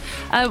done us.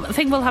 I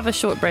think we'll have a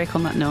short break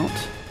on that note.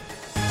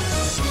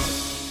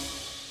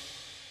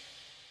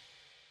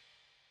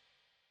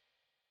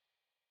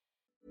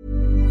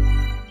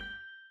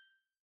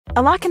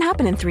 A lot can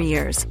happen in 3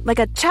 years, like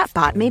a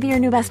chatbot may be your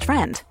new best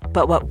friend.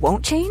 But what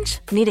won't change?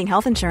 Needing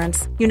health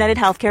insurance. United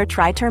Healthcare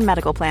Tri-Term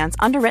Medical Plans,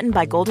 underwritten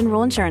by Golden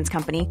Rule Insurance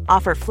Company,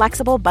 offer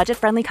flexible,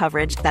 budget-friendly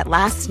coverage that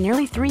lasts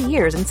nearly 3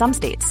 years in some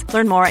states.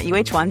 Learn more at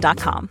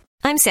uh1.com.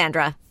 I'm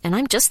Sandra, and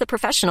I'm just the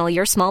professional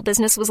your small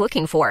business was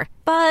looking for.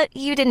 But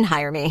you didn't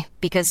hire me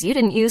because you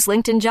didn't use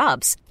LinkedIn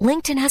Jobs.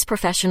 LinkedIn has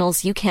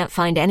professionals you can't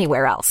find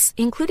anywhere else,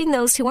 including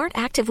those who aren't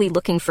actively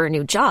looking for a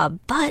new job,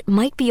 but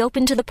might be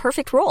open to the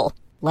perfect role,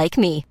 like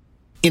me.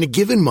 In a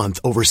given month,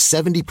 over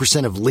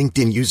 70% of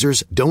LinkedIn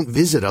users don't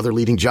visit other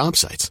leading job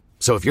sites.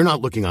 So if you're not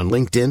looking on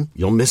LinkedIn,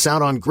 you'll miss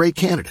out on great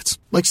candidates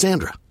like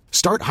Sandra.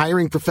 Start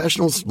hiring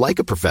professionals like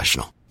a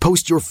professional.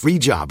 Post your free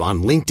job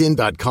on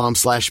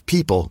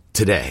linkedin.com/people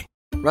today.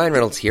 Ryan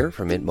Reynolds here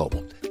from Mint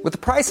Mobile. With the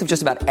price of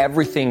just about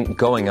everything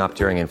going up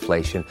during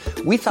inflation,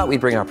 we thought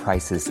we'd bring our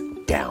prices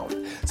down.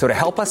 So to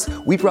help us,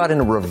 we brought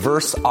in a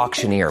reverse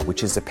auctioneer,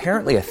 which is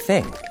apparently a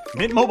thing.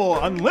 Mint Mobile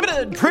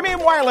Unlimited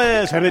Premium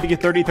Wireless. How to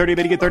get 30, 30,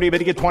 bit to get 30, bit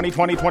to get 20,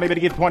 20, 20, bit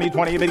to get 20,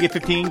 20, bit to get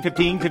 15,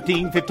 15,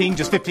 15, 15,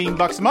 just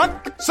 $15 a month?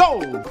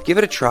 Sold! Give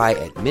it a try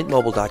at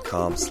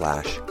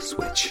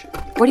mintmobile.com/switch.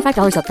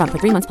 $45 up front for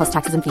 3 months plus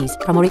taxes and fees.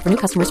 Promo rate for new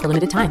customers for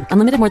limited time.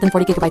 Unlimited more than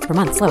 40 gigabytes per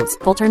month. Slows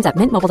full terms at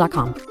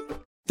mintmobile.com.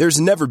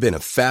 There's never been a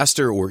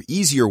faster or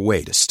easier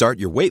way to start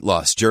your weight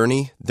loss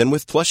journey than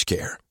with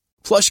PlushCare.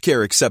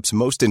 PlushCare accepts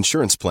most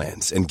insurance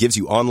plans and gives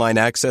you online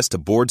access to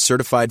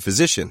board-certified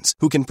physicians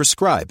who can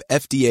prescribe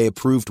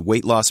FDA-approved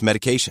weight loss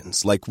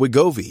medications like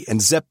Wegovy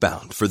and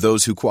Zepbound for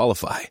those who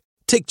qualify.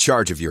 Take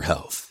charge of your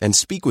health and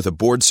speak with a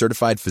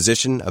board-certified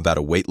physician about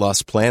a weight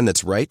loss plan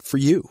that's right for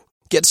you.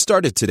 Get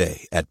started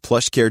today at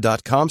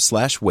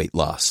plushcare.com/weight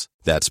loss.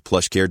 That's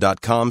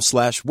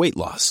plushcare.com/weight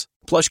loss.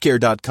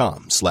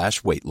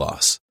 plushcare.com/weight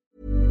loss.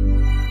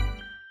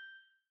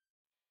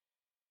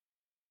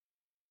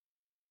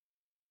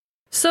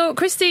 So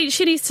Christine,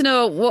 she needs to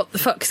know what the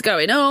fuck's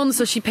going on,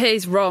 so she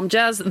pays Rom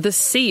Jazz, the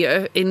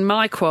seer, in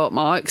my quote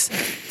marks,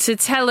 to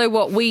tell her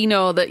what we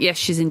know, that yes,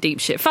 she's in deep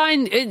shit.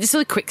 Fine, it's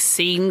a quick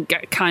scene,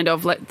 kind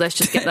of, let's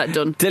just get that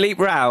done. Dileep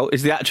Rao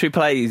is the actor who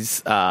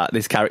plays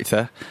this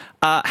character.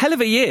 Hell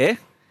of a year.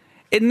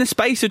 In the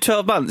space of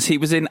 12 months, he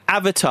was in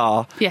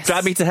Avatar, yes.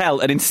 Drag Me to Hell,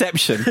 and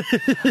Inception.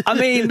 I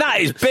mean,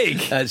 that is big.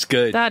 That's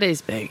good. That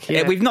is big,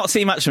 yeah. We've not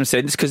seen much from him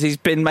since, because he's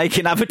been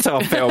making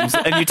Avatar films,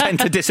 and you tend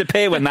to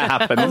disappear when that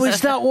happens. Oh,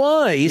 is that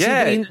why? Is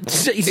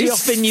he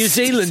off in New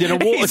Zealand in a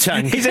water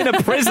tank? He's in a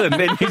prison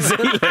in New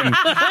Zealand.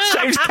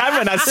 James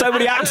Cameron has so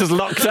many actors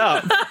locked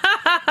up.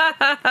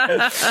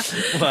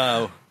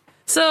 Wow.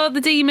 So the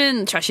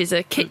demon trashes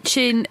her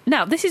kitchen.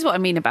 Now, this is what I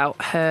mean about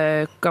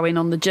her going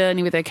on the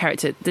journey with her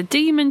character. The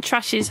demon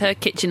trashes her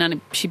kitchen and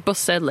she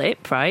busts her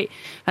lip, right?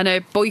 And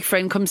her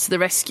boyfriend comes to the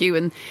rescue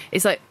and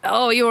is like,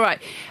 oh, you're all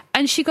right.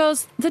 And she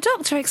goes, the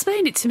doctor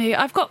explained it to me.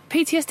 I've got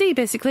PTSD,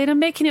 basically, and I'm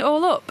making it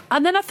all up.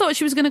 And then I thought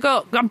she was going to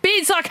go, I'm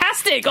being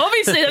sarcastic.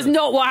 Obviously, that's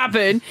not what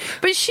happened.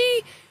 But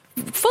she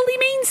fully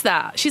means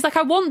that. She's like,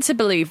 I want to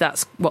believe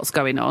that's what's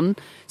going on.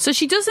 So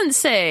she doesn't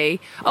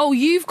say, oh,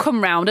 you've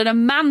come round and a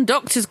man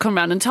doctor's come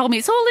round and told me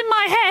it's all in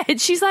my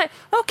head. She's like,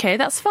 okay,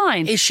 that's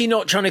fine. Is she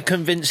not trying to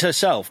convince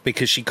herself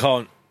because she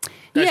can't?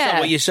 That's not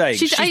what you're saying.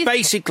 She's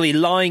basically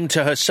lying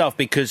to herself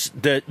because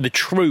the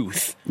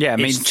truth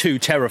is too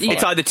terrifying.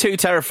 It's either too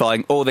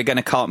terrifying or they're going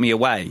to cart me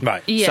away.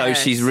 Right. Yes. So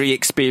she's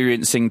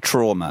re-experiencing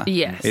trauma.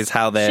 Yes. Is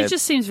how they're... She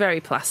just seems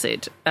very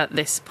placid at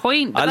this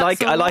point. I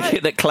like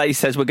it that Clay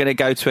says we're going to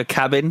go to a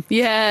cabin.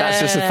 Yeah. That's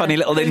just a funny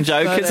little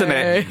in-joke, isn't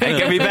it? Ain't going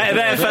to be better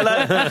there,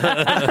 fella.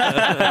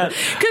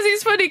 Because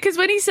it's funny, because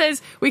when he says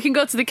we can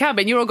go to the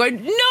cabin, you're all going,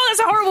 no,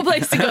 that's a horrible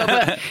place to go.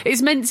 But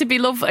it's meant to be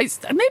love. Is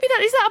that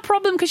a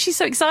problem because she's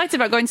so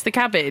excited about going to the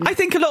cabin? I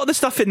think a lot of the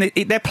stuff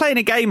they're playing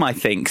a game, I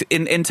think,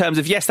 in terms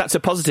of, yes, that's a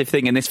positive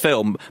thing in this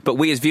film, but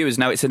we as viewers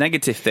know it's a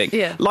negative thing.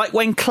 Yeah. Like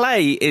when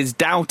Clay is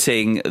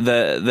doubting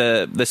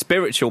the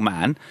spiritual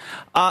man,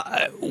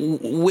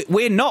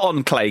 we're not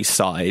on Clay's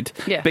side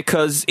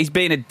because he's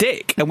being a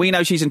dick and we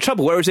know she's in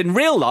trouble, whereas in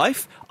real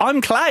life, I'm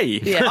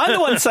Clay. Yeah. I'm the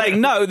one saying,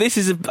 no, this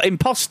is an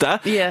imposter.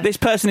 Yeah. This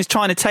person is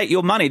trying to take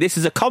your money. This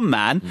is a con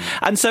man.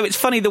 And so it's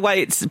funny the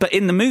way but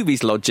in the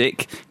movie's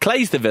logic,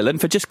 Clay's the villain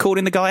for just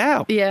calling the guy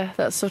out. Yeah,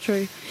 that's so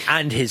true.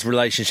 And his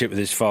relationship with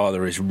his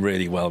father is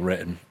really well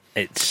written.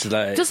 It's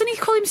like, doesn't he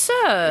call him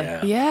sir?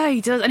 Yeah, he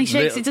does. And he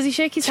shakes. Does he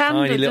shake his hand?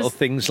 Tiny little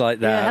things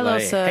like that. Yeah, hello,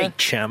 like, sir. Hey,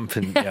 champ,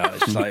 and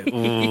it's like, I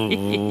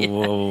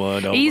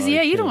don't easier.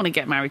 like You it. don't want to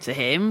get married to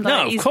him.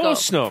 No, of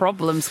course got not.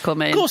 Problems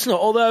coming. Of course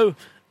not. Although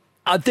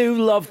I do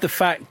love the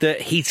fact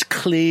that he's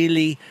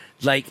clearly,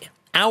 like,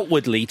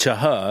 outwardly to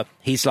her,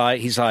 he's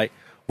like,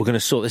 we're going to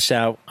sort this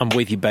out. I'm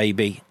with you,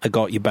 baby. I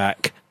got your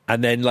back.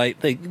 And then, like,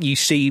 you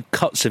see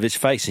cuts of his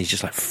face, and he's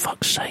just like,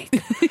 "Fuck's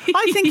sake!"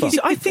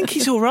 I think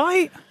he's all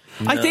right.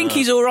 No. I think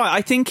he's all right.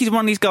 I think he's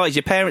one of these guys.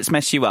 Your parents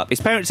mess you up.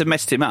 His parents have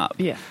messed him up.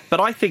 Yeah. But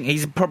I think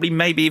he's probably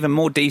maybe even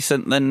more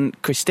decent than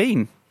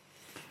Christine.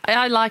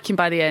 I like him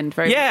by the end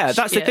very much. Yeah,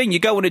 that's the thing. You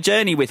go on a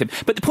journey with him.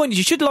 But the point is,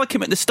 you should like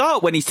him at the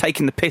start when he's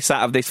taking the piss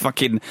out of this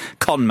fucking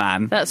con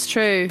man. That's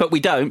true. But we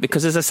don't,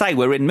 because as I say,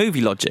 we're in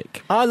movie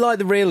logic. I like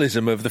the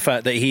realism of the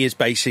fact that he is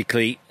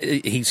basically,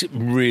 he's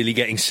really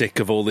getting sick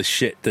of all this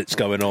shit that's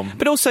going on.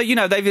 But also, you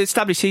know, they've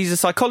established he's a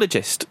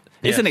psychologist.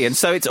 Isn't he? And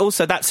so it's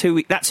also that's who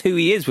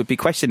he is. Would be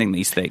questioning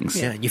these things.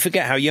 Yeah, you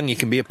forget how young you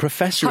can be a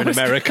professor in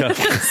America.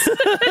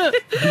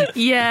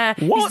 Yeah,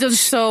 he's done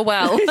so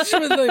well.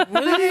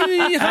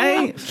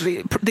 Hey,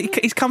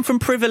 he's come from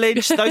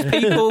privilege.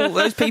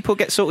 Those people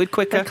get sorted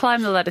quicker. They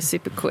climb the ladder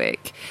super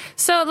quick.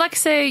 So, like I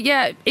say,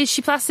 yeah, is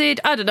she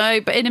placid? I don't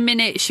know, but in a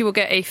minute she will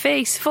get a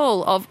face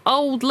full of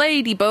old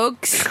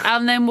ladybugs,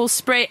 and then we'll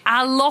spray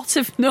a lot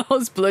of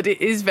nose blood.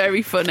 It is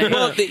very funny.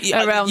 Well,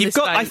 around you've this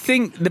got, bank. I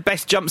think, the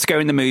best jump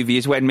scare in the movie movie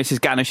is when Mrs.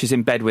 Ganush is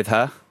in bed with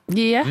her.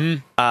 Yeah.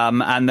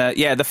 And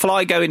the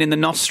fly going in the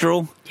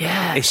nostril.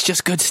 Yeah. It's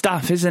just good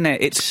stuff, isn't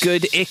it? It's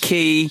good,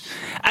 icky.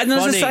 And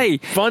as I say,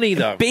 funny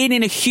though. Being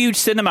in a huge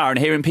cinema and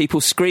hearing people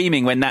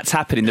screaming when that's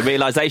happening, the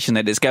realisation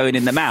that it's going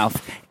in the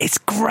mouth, it's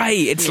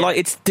great. It's like,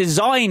 it's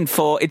designed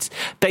for,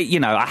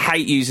 I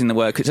hate using the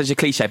word because it's such a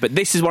cliche, but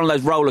this is one of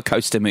those roller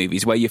coaster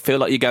movies where you feel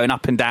like you're going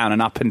up and down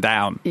and up and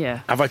down.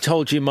 Yeah. Have I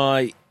told you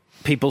my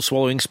people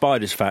swallowing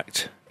spiders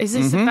fact? Is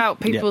this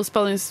about people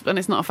spelling when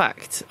it's not a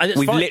fact?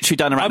 We've literally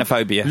done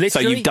arachnophobia, so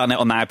you've done it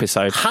on that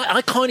episode.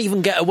 I can't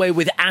even get away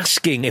with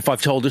asking if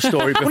I've told a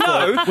story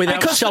before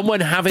without someone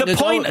having a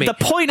go at me. The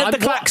point of the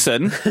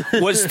klaxon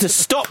was to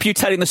stop you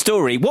telling the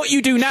story. What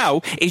you do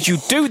now is you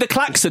do the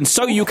klaxon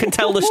so you can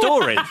tell the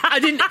story. I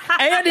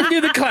didn't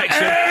do the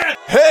klaxon.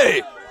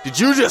 Hey, did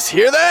you just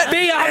hear that?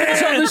 Me, I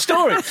haven't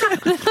told the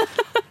story.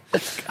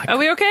 Are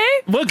we okay?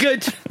 We're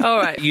good. All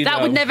right.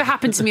 That would never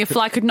happen to me. A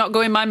fly could not go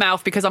in my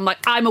mouth because I'm like,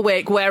 I'm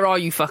awake. Where are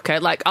you, fucker?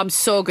 Like, I'm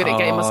so good at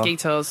getting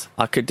mosquitoes.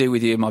 I could do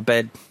with you in my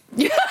bed.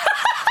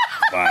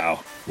 Wow.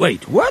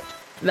 Wait, what?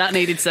 That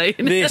needed saying.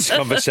 This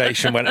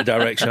conversation went a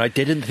direction I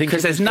didn't think.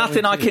 Because there's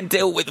nothing I can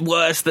deal with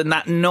worse than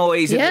that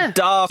noise in the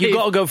dark. You've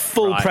got to go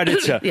full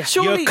Predator.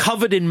 You're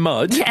covered in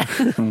mud. Yeah.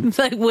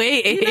 Like,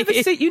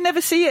 wait. You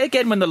never see it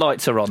again when the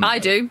lights are on. I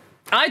do.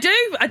 I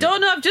don't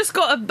know. I've just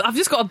got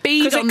a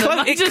bead on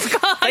them.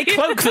 They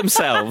cloak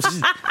themselves.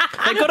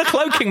 They've got a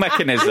cloaking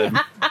mechanism.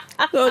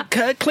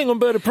 Klingon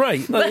bird of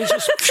prey.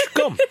 It's just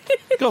gone.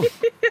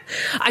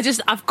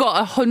 I've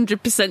got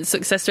 100%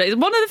 success rate. It's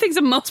one of the things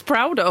I'm most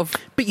proud of.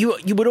 But you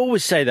would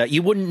always say that.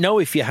 You wouldn't know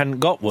if you hadn't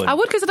got one. I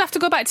would, because I'd have to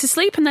go back to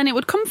sleep and then it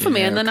would come for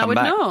me and then I would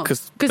know.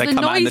 Because the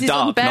noise is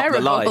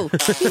unbearable.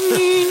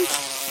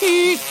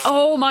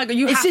 Oh my God!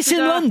 Is this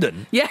in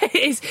London? Yeah, it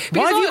is.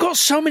 Why have you got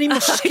so many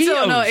mosquitoes? I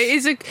don't know.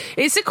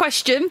 It's a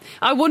question.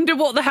 I wonder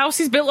what the house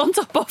is built on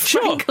top of.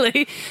 Sure.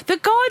 Frankly, the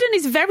garden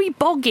is very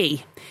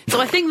boggy, so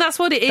I think that's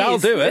what it is. That'll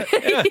do it.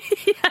 Yeah.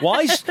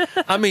 Why?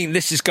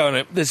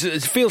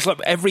 It feels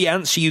like every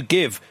answer you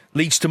give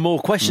leads to more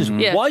questions.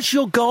 Yeah. Why is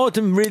your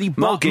garden really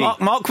boggy?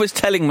 Mark was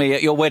telling me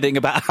at your wedding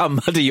about how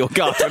muddy your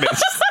garden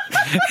is.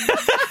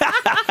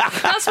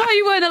 That's why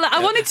you weren't allowed. I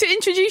wanted to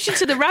introduce you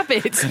to the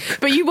rabbits,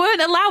 but you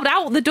weren't allowed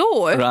out the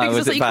door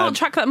because you can't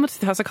track that mud to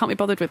the house. I can't be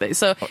bothered with it.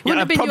 So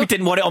I probably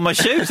didn't want it on my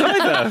shoes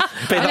either.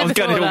 But I was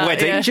going to a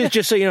wedding. Yeah.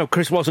 Just so you know,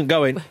 Chris wasn't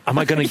going. Am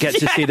I going to get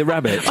to see the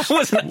rabbits? I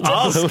wasn't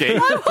asking.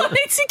 I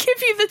wanted to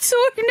give you the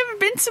tour. You've never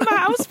been to my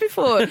house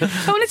before.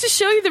 I wanted to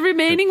show you the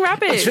remaining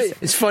rabbits.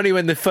 It's funny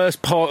when the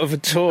first part of a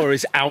tour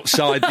is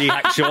outside the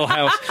actual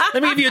house.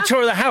 Let me give you a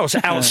tour of the house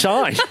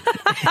outside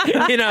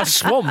in our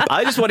swamp.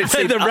 I just wanted to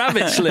see the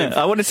rabbits live.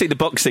 I wanted to see the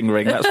boxing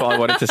ring. That's what I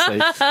wanted to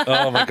see.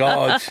 Oh my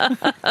God.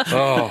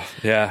 Oh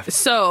yeah.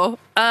 So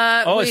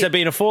has there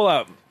been a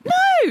fallout?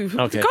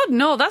 No, okay. God,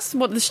 no. That's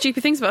one of the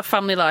stupid things about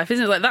family life,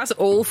 isn't it? Like, that's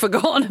all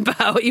forgotten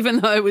about, even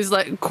though it was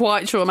like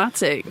quite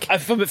traumatic.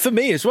 For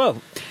me as well.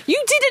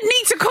 You didn't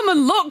need to come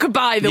and look,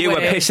 by the way. You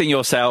were pissing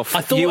yourself.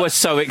 You were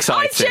so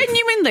excited. I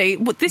genuinely.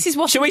 This is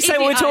what. Shall we say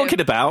what we're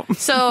talking about?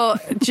 So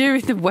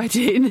during the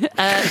wedding,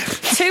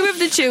 two of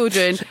the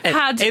children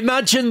had.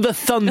 Imagine the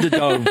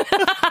Thunderdome.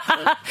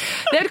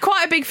 They had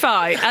quite a big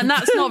fight, and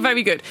that's not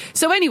very good.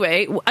 So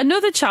anyway,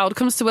 another child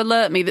comes to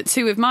alert me that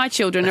two of my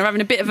children are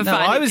having a bit of a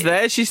fight. I was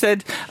there. She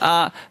said,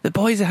 the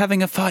boys are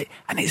having a fight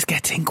and it's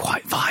getting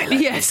quite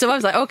violent. Yeah, so I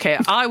was like, okay,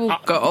 I will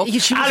go.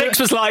 Alex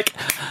was like,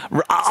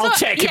 I'll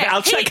check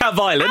how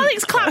violent.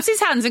 Alex claps his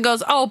hands and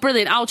goes, oh,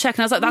 brilliant, I'll check.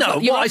 And I was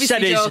like, you're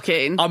obviously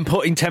joking. I'm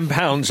putting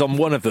 £10 on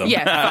one of them.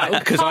 Yeah,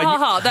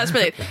 that's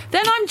brilliant.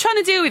 Then I'm trying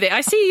to deal with it.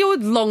 I see your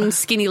long,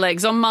 skinny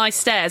legs on my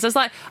stairs. I was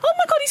like, oh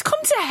my God, he's come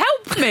to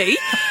help me.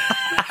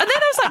 And then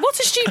I was like, what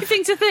a stupid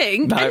thing to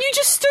think. No. And you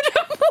just stood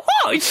and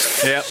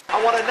watched. Yep.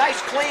 I want a nice,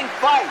 clean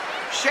fight.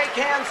 Shake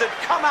hands and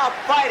come out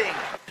fighting.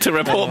 To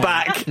report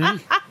back.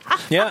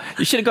 Yeah.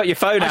 You should have got your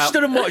phone out. I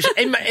stood and watched.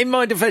 In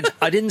my defence,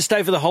 I didn't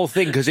stay for the whole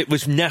thing because it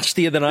was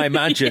nastier than I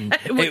imagined.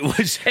 It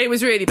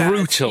was really bad.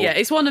 Brutal. Yeah,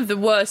 it's one of the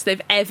worst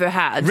they've ever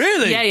had.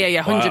 Really?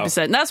 Yeah, 100%.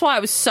 Wow. That's why I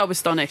was so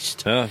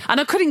astonished. And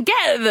I couldn't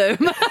get at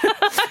them.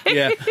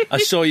 Yeah, I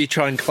saw you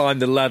try and climb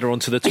the ladder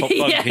onto the top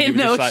bunk. Yeah, in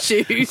those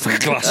shoes. A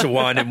glass of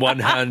wine in one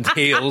hand,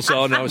 heels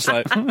on. I was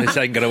like, this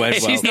ain't going to end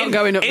well. She's not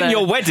going up there. In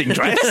your wedding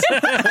dress.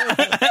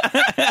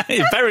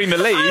 You're burying the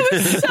lead. I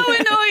was so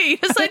annoyed.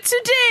 I was like,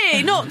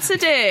 today, not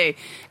today.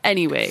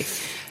 Anyway,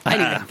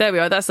 there we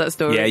are. That's that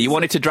story. Yeah, you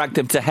wanted to drag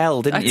them to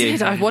hell, didn't you? I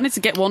did. I wanted to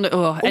get one.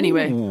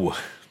 Anyway. Ooh,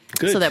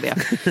 good. So there we are.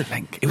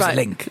 Link. It was a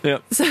link.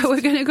 Yep. So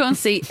we're going to go and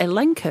see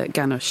Elenka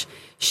Ganush.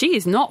 She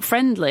is not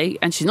friendly,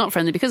 and she's not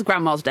friendly because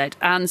Grandma's dead.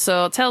 And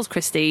so tells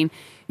Christine,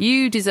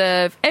 you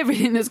deserve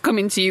everything that's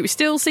coming to you. It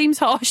still seems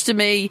harsh to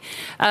me.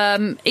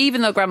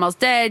 Even though Grandma's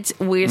dead,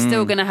 we're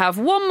still going to have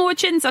one more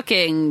chin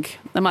sucking.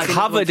 That might be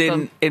covered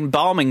in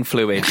embalming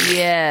fluid.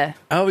 Yeah.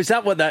 Oh, is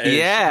that what that is?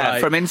 Yeah,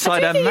 right. From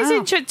inside her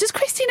mouth. Does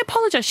Christine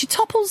apologise? She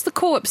topples the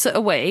corpse at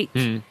a wake.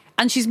 And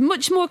and she's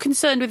much more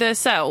concerned with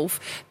herself.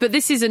 But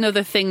this is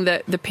another thing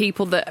that the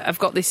people that have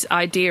got this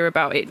idea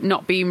about it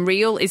not being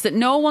real is that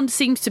no one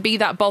seems to be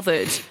that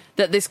bothered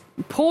that this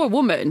poor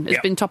woman has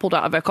been toppled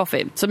out of her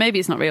coffin. So maybe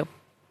it's not real.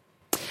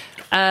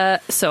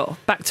 So,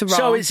 back to Ron.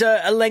 So is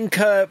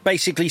Alenka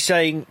basically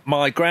saying,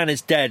 my gran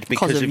is dead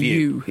because of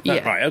you?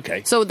 Yeah. Right,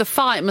 okay. So the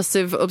fight must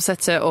have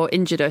upset her or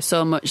injured her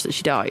so much that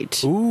she died.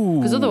 Ooh.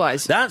 Because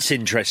otherwise... That's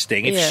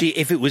interesting.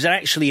 If it was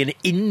actually an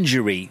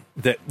injury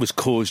that was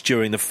caused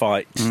during the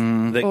fight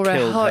that or killed her.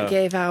 her heart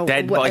gave out.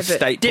 Dead or by whatever.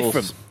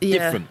 staples.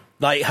 Different.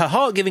 Like, her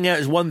heart giving out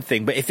is one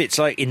thing, but if it's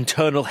like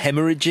internal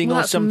hemorrhaging Well, or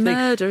that's something...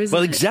 murder, isn't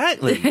well, it?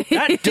 exactly.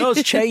 That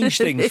does change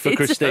things for It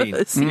Christine.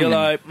 does. You're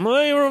like,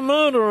 well, you're a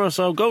murderer,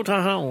 so go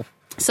to hell.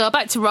 So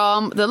back to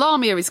Rom. The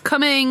Lamia is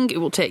coming. It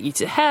will take you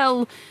to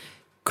hell.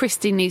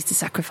 Christine needs to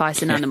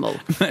sacrifice an animal.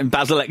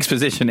 Basil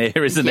exposition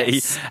here, isn't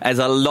Yes. he? There's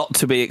a lot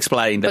to be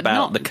explained But about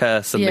not- the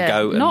curse and yeah, the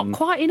goat. Not and...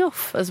 quite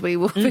enough, as we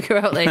will figure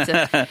out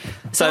later.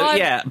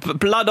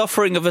 Blood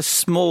offering of a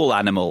small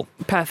animal.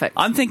 Perfect.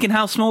 I'm thinking,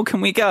 how small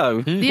can we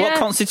go? Yeah. What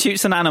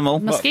constitutes an animal?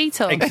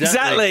 Mosquito.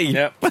 Exactly.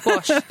 Yep.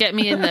 Squash. Get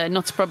me in there.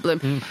 Not a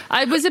problem.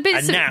 I was a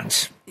bit... A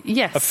gnat.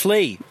 Yes. A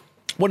flea.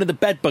 One of the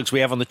bed bugs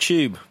we have on the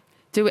tube.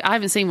 I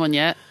haven't seen one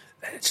yet.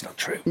 It's not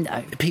true.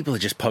 No. People are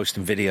just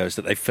posting videos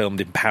that they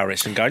filmed in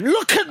Paris and going,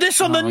 look at this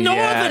on the northern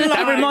line.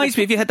 That reminds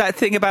me, have you had that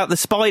thing about the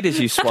spiders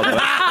you swallow?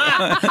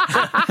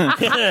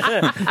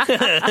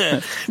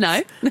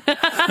 No.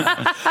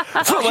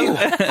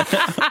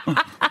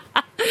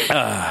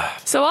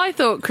 So I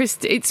thought,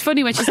 it's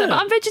funny when she said,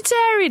 I'm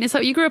vegetarian. It's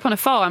like, you grew up on a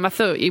farm. I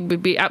thought it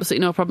would be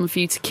absolutely no problem for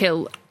you to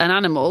kill an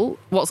animal.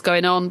 What's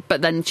going on?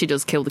 But then she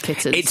does kill the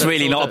kitten. It's so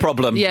really all not a good.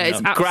 problem. Yeah,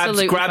 it's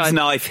absolutely grabs fine.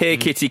 knife, here,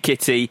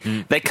 kitty.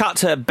 They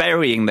cut her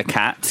burying the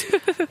cat.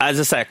 As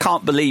I say, I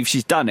can't believe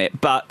she's done it,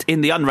 but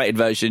in the unrated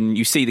version,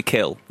 you see the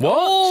kill. What?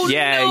 Oh,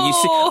 Yeah, no. you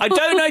see. I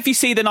don't know if you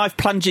see the knife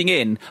plunging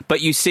in,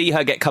 but you see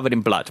her get covered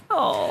in blood.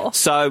 Oh.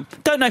 So,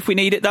 don't know if we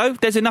need it though.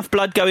 There's enough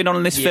blood going on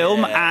in this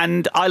film,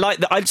 and I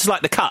just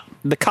like the cut.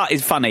 The cut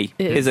is funny,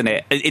 isn't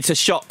it? It's a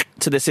shock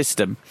to the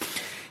system.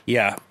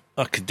 Yeah,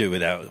 I could do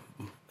without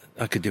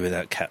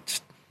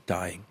cats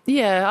dying.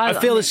 Yeah, I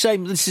feel the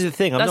same. This is the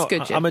thing. That's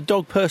good, yeah. I'm a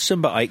dog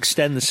person, but I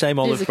extend the same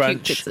olive a cute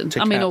branch kitten.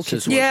 to I mean, all cats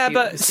as kittens. well. Yeah, cute.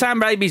 but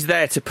Sam Raimi's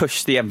there to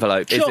push the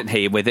envelope, Sure. isn't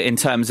he, with it in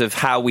terms of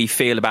how we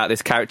feel about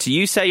this character.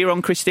 You say you're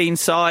on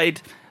Christine's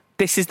side.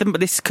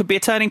 This could be a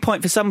turning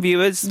point for some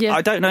viewers. Yeah.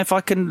 I don't know if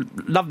I can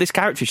love this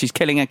character. She's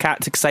killing a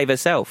cat to save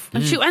herself.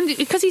 And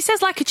because he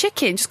says like a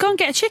chicken, just go and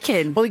get a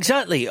chicken. Well,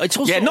 exactly. It's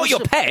also not your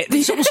pet.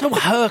 It's also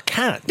her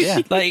cat.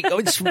 Yeah. Like,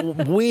 it's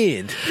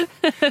weird.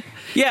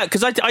 Yeah,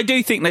 because I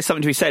do think there's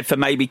something to be said for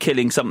maybe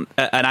killing an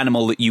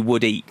animal that you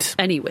would eat.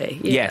 Anyway,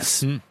 yeah.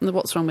 Yes.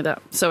 What's wrong with that?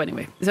 So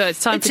anyway, so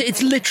it's time to...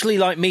 It's literally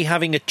like me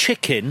having a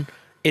chicken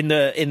in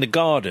the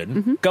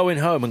garden, going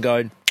home and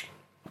going,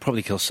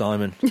 probably kill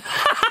Simon.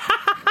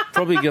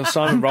 Probably kill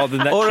Simon rather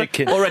than that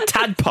chicken. Or a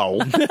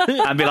tadpole.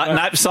 And be like,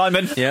 nope,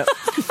 Simon. Yeah.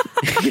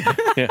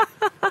 Yeah.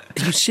 Are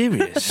you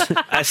serious?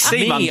 A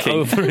sea Me monkey.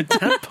 over a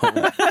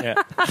tadpole. Yeah.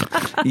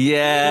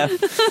 Yeah,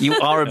 you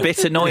are a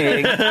bit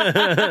annoying.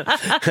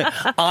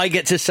 I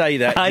get to say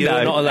that. I You're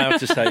know. not allowed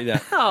to say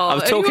that. I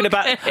was talking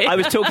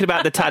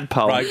about the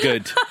tadpole. Right,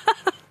 good.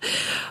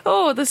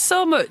 Oh, there's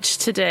so much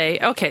today.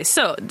 Okay,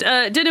 so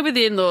dinner with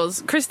the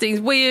in-laws.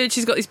 Christine's weird.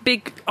 She's got this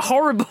big,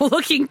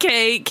 horrible-looking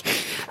cake.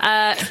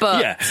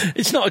 But Yeah,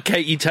 it's not a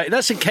cake you take.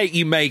 That's a cake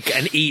you make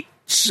and eat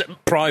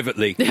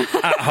privately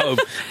at home.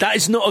 That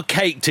is not a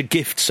cake to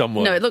gift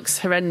someone. no, it looks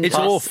horrendous. It's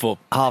awful.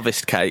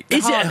 Harvest cake.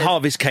 Is it a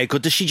harvest cake, or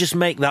does she just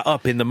make that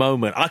up in the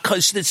moment?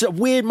 It's a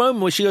weird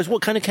moment where she goes,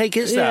 "What kind of cake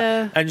is that?"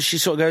 Yeah. And she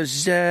sort of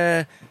goes,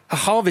 "A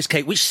harvest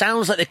cake," which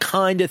sounds like the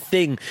kind of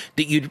thing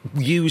that you'd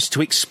use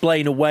to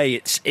explain away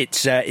its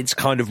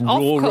kind of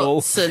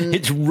rural, Offcuts and-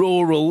 its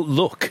rural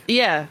look.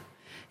 Yeah.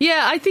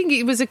 Yeah, I think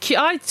it was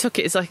I took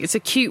it as like it's a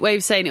cute way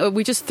of saying it.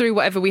 We just threw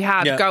whatever we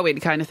had going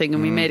kind of thing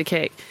and we made a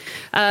cake.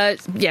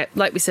 Yeah,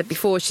 like we said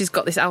before, she's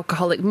got this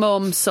alcoholic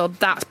mum, so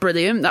that's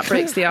brilliant. That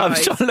breaks the I ice.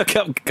 was trying to look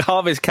up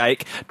harvest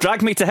cake.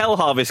 Drag Me to Hell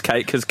harvest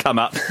cake has come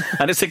up,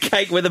 and it's a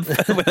cake with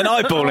an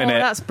eyeball in it.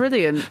 That's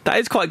brilliant. That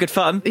is quite good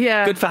fun.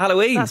 Yeah. Good for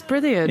Halloween. That's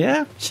brilliant.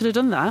 Yeah. Should have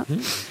done that.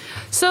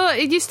 So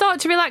you start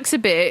to relax a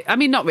bit. I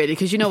mean, not really,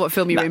 because you know what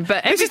film you're in.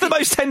 But This is the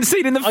most tense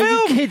scene in the film. Are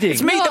you kidding?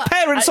 It's Meet the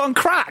Parents on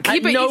crack.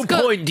 At but no he's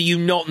got- point do you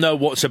not know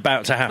what's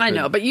about to happen. I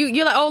know, but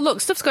you're like, oh,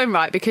 look, stuff's going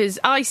right because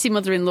icy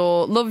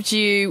mother-in-law loved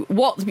you.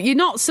 What you're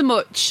not so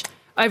much.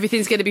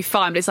 Everything's going to be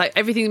fine, but it's like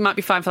everything might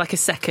be fine for like a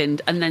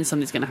second, and then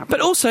something's going to happen.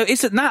 But also,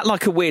 isn't that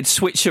like a weird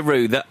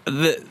switcheroo that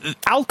the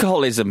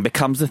alcoholism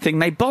becomes the thing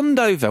they bond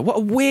over? What a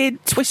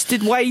weird,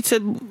 twisted way to.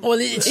 Well,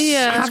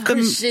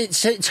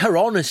 it's her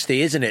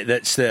honesty, isn't it?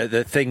 That's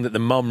the thing that the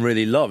mum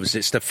really loves.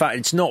 It's the fact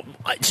it's not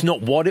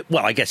what it.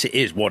 Well, I guess it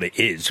is what it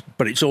is,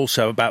 but it's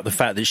also about the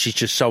fact that she's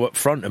just so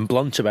upfront and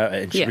blunt about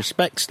it, and she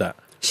respects that.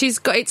 She's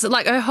got, it's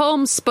like her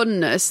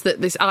homespunness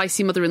that this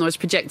icy mother-in-law is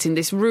projecting,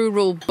 this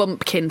rural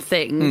bumpkin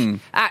thing.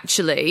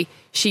 Actually,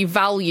 she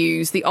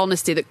values the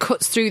honesty that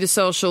cuts through the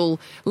social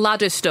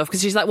ladder stuff,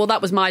 because she's like, well,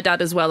 that was my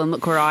dad as well, and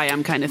look where I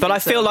am, kind of thing. But I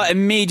feel like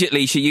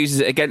immediately she uses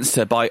it against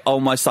her by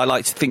almost, I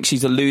like to think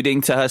she's alluding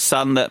to her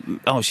son that,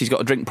 she's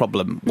got a drink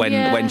problem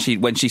when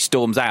she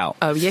storms out.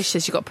 Oh, yes,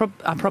 she's got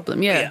a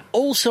problem, yeah.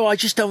 Also, I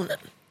just don't...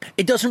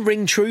 It doesn't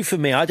ring true for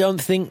me. I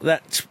don't think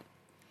that...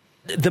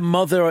 The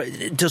mother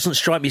doesn't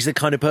strike me as the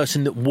kind of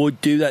person that would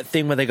do that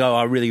thing where they go,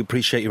 I really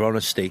appreciate your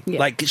honesty. Yeah.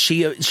 Like,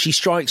 she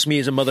strikes me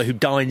as a mother who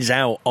dines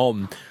out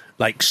on,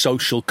 like,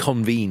 social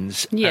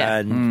convenes. Yeah.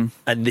 And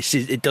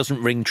it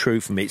doesn't ring true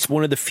for me. It's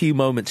one of the few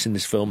moments in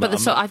this film. But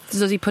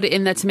does he put it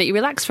in there to make you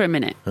relax for a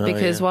minute?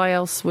 Because why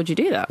else would you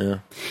do that? Yeah.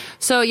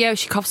 So, yeah,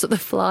 she coughs up the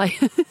fly.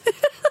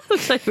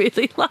 Which I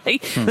really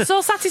like.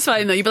 So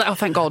satisfying, though. You'd be like, oh,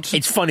 thank God.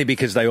 It's funny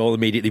because they all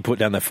immediately put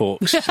down their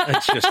forks.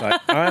 It's just like,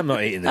 I'm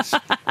not eating this.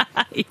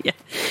 Yeah.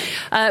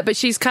 But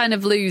she's kind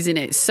of losing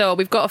it. So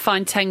we've got to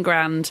find 10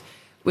 grand.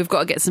 We've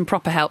got to get some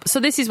proper help. So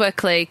this is where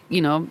Clay,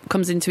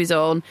 comes into his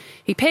own.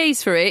 He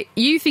pays for it.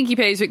 You think he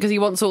pays for it because he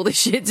wants all this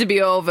shit to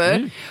be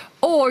over.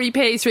 Or he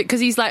pays for it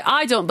because he's like,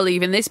 I don't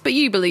believe in this, but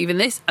you believe in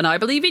this, and I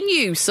believe in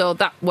you. So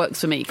that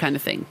works for me, kind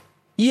of thing.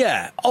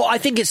 Yeah. Oh, I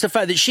think it's the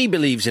fact that she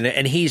believes in it,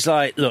 and he's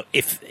like, look,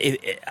 if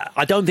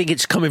I don't think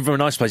it's coming from a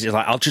nice place. It's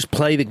like, I'll just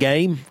play the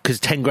game, because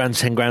 10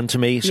 grand's 10 grand to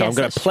me, so I'm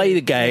going to play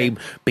the game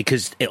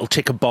because it'll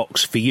tick a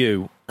box for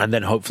you, and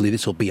then hopefully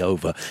this will be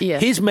over. Yeah.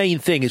 His main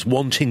thing is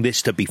wanting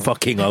this to be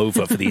fucking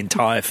over for the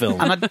entire film.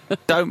 And I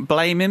don't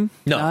blame him.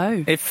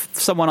 No. If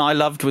someone I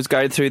loved was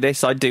going through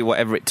this, I'd do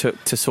whatever it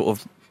took to sort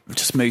of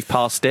just move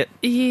past it,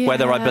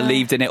 whether I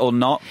believed in it or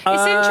not.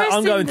 It's interesting.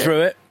 I'm going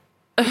through it.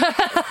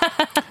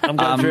 I'm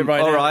going through it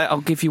right now. All right,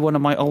 I'll give you one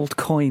of my old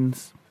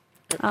coins.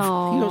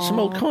 Oh, you got some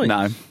old coins?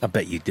 No. I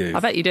bet you do. I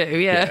bet you do,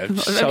 yeah.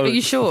 Are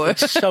you sure?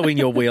 So in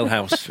your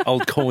wheelhouse.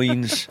 Old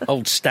coins,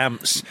 old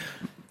stamps,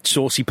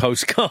 saucy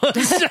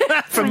postcards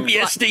from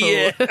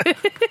yesteryear.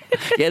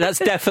 Yeah, that's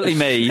definitely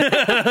me.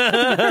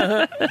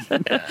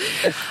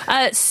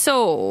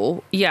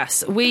 So,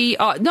 yes, we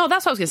are... No,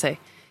 that's what I was going to say.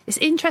 It's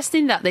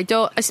interesting that they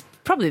don't...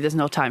 Probably there's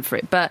no time for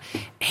it, but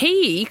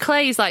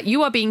Clay's like,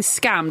 you are being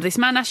scammed. This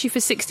man asked you for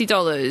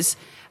 $60,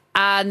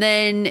 and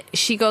then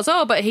she goes,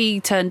 oh, but he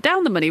turned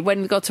down the money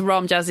when we go to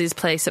Ram Jazz's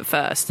place at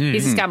first.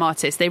 He's a scam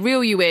artist. They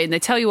reel you in, they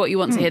tell you what you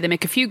want to hear, they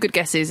make a few good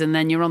guesses, and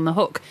then you're on the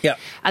hook. Yeah.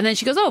 And then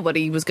she goes, oh, but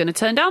he was going to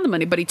turn down the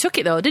money, but he took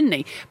it though, didn't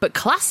he? But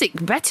classic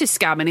better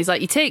scam, and he's like,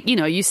 you take, you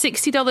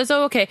 $60,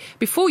 oh, okay.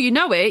 Before you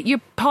know it,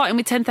 you're parting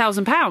with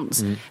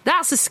 £10,000.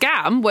 That's a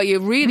scam where you're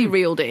really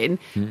reeled in,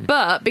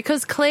 but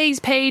because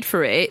Clay's paid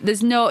for it,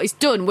 it's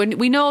done.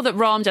 We know that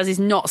Ram Jazz is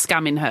not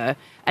scamming her,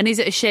 and is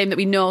it a shame that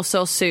we know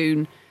so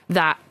soon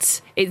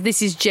that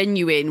this is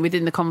genuine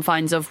within the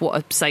confines of what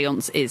a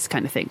seance is,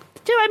 kind of thing?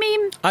 Do you know what I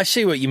mean? I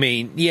see what you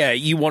mean. Yeah,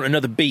 you want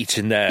another beat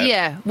in there.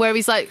 Yeah, where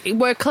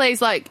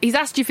Clay's like, he's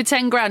asked you for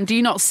 10 grand, do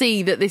you not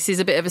see that this is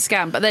a bit of a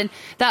scam? But then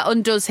that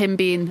undoes him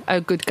being a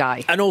good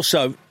guy. And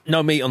also,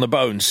 no meat on the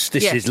bones.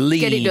 This is lean.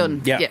 Get it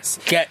done. Yeah. Yes.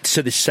 Get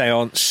to this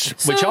seance,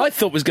 which I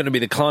thought was going to be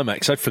the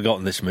climax. I'd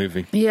forgotten this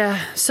movie.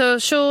 Yeah. So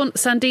Sean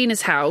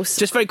Sandina's house.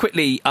 Just very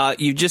quickly,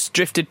 you just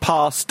drifted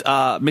past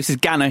Mrs.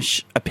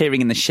 Ganesh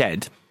appearing in the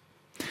shed.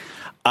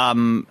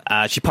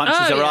 She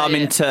punches her arm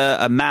into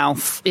a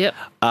mouth. Yep.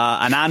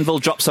 An anvil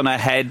drops on her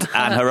head,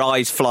 and her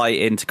eyes fly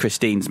into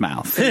Christine's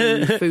mouth.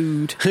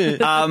 Food.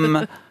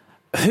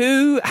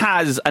 Who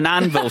has an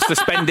anvil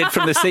suspended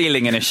from the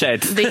ceiling in a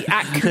shed? The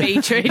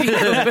Acme Trading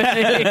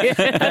Company.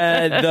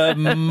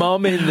 The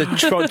mum in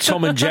the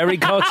Tom and Jerry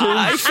cartoon.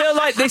 I feel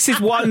like this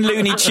is one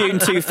Looney Tune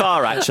too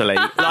far, actually.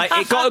 Like,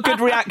 it got a good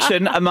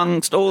reaction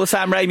amongst all the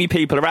Sam Raimi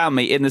people around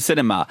me in the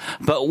cinema,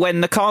 but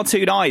when the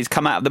cartoon eyes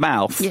come out of the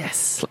mouth...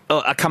 Yes.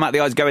 Come out the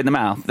eyes, go in the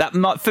mouth.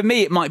 For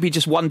me, it might be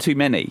just one too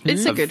many.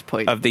 It's a good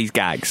point. Of these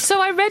gags.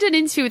 So I read an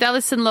interview with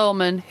Alison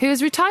Lohman, who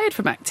has retired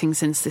from acting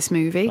since this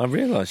movie. I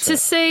realised that. To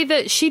say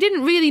that she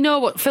didn't really know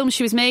what film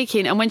she was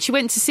making, and when she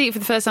went to see it for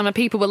the first time and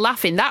people were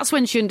laughing, that's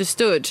when she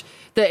understood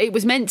that it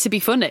was meant to be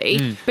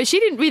funny, but she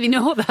didn't really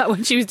know that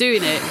when she was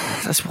doing it.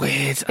 That's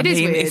weird. It is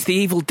weird. It's the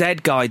Evil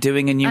Dead guy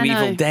doing a new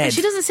Evil Dead. But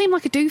she doesn't seem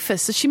like a doofus,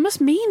 so she must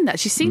mean that.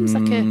 She seems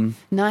like a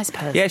nice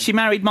person. Yeah, she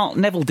married Mark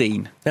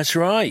Neveldine. That's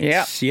right.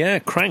 Yeah,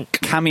 Crank.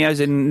 Cameos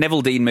in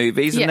Neveldine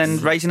movies, and then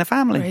Raising a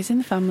Family. Raising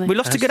the Family. We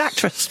lost a good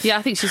actress. Yeah,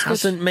 I think she's good.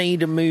 Hasn't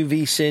made a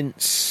movie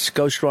since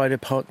Ghost Rider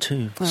Part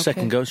 2. Okay.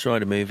 Second Ghost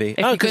Rider movie. If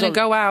you're going to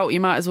go out, you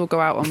might as well go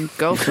out on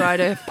Ghost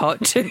Rider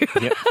Part 2.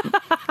 Yep.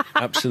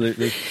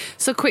 Absolutely.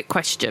 So, quick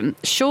question.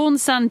 Sean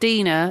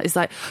Sandina is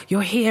like,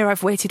 you're here,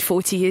 I've waited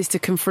 40 years to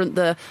confront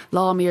the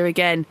Lamia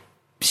again.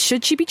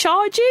 should she be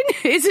charging?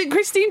 Isn't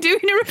Christine doing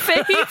her a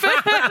favour?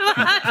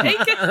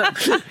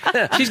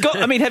 She's got.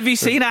 I mean, have you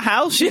seen her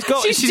house? She's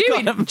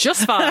doing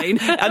just fine.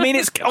 I mean,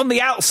 it's on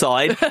the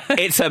outside,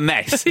 it's a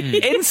mess.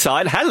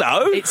 Inside,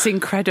 hello, it's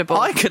incredible.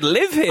 I could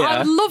live here.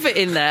 I'd love it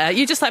in there.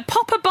 You just like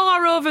pop a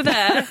bar over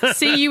there.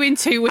 See you in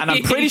 2 weeks. And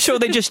I'm pretty sure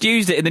they just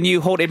used it in the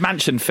new Haunted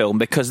Mansion film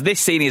because this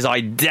scene is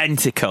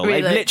identical.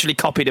 Really? They've literally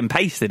copied and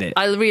pasted it.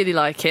 I really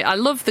like it. I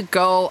love the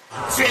goat.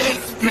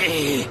 Face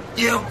me,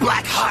 you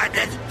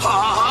black-hearted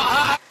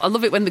whore. I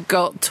love it when the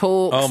goat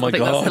talks. Oh my I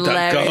think God, that's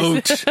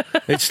hilarious. that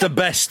goat. It's the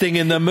best thing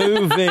in the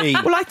movie.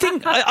 Well,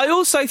 I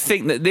also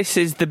think that this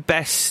is the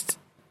best.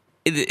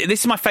 This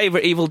is my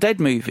favourite Evil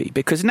Dead movie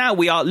because now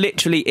we are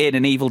literally in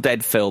an Evil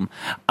Dead film.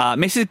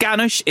 Mrs.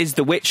 Ganush is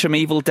the witch from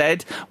Evil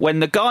Dead.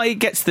 When the guy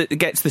gets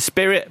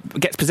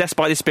possessed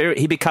by the spirit,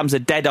 he becomes a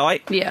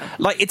deadite. Yeah,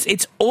 like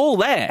it's all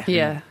there.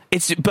 Yeah,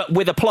 but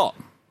with a plot.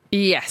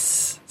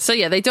 Yes. So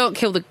yeah, they don't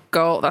kill the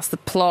goat. That's the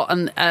plot,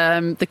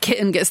 and the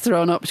kitten gets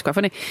thrown up. It's quite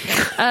funny.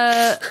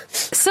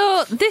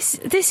 So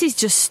this is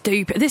just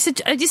stupid.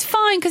 It's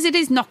fine because it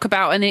is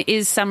Knockabout and it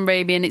is Sam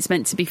Raimi and it's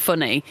meant to be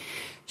funny.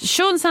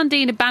 Sean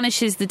Sandina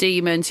banishes the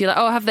demon. So you're like,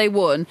 oh, have they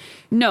won?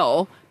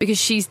 No, because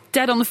she's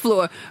dead on the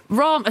floor.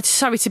 Rom,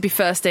 sorry to be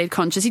first aid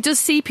conscious. He does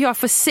CPR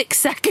for 6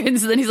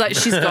 seconds and then he's like,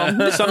 she's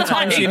gone.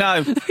 Sometimes you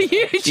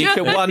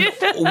can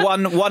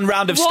one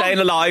round of staying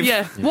alive.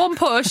 Yeah, one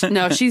push.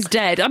 No, she's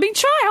dead. I mean,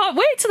 try hard.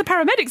 Wait till the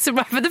paramedics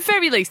arrive at the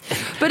very least.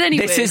 But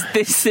anyway,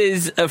 this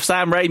is a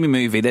Sam Raimi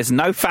movie. There's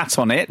no fat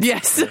on it.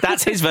 Yes,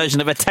 that's his version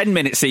of a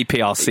 10-minute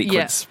CPR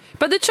sequence. Yeah.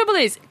 But the trouble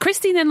is,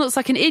 Christine then looks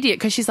like an idiot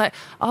because she's like,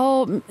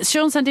 oh,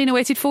 Sean Sandina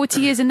waited 40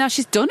 years and now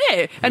she's done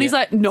it. And he's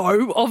like,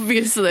 no,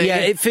 obviously. Yeah,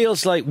 it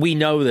feels like we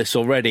know this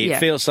already. Yeah. It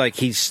feels like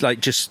he's like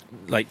just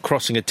like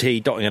crossing a T,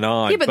 dotting an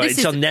I, but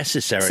it's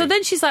unnecessary. So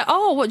then she's like,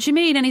 oh, what do you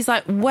mean? And he's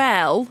like,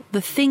 well,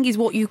 the thing is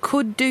what you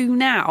could do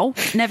now.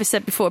 Never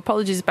said before,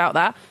 apologies about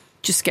that.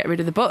 Just get rid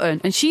of the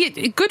button.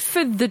 And good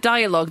for the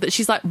dialogue that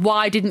she's like,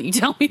 why didn't you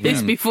tell me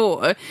this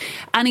before?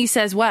 And he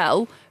says,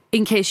 well,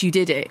 in case you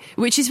did it,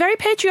 which is very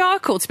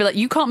patriarchal to be like,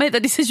 you can't make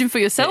that decision for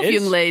yourself,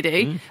 young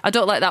lady. I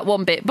don't like that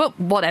one bit, but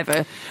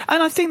whatever.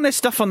 And I think there's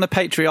stuff on the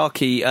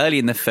patriarchy early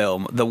in the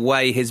film, the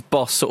way his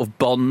boss sort of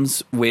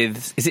bonds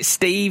with, is it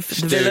Steve,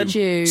 the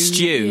villain?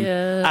 Stu.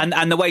 Yeah.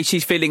 And the way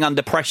she's feeling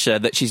under pressure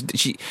that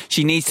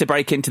she needs to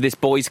break into this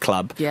boys'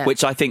 club,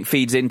 which I think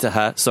feeds into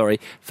her,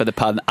 sorry for the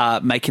pun,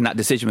 making that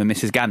decision with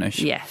Mrs.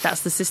 Ganush. Yeah,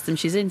 that's the system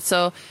she's in.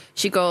 So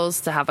she goes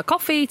to have a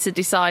coffee to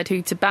decide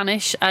who to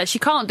banish. She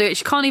can't do it.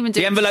 She can't even do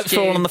it. The envelopes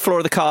fall on the floor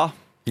of the car.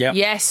 Yeah.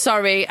 Yes,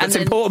 sorry. That's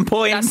an important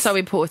point. That's so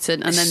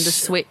important. And then the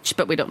switch,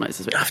 but we don't know it's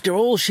a switch. After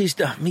all she's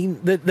done, I mean,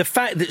 the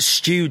fact that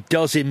Stu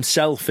does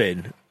himself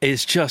in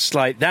is just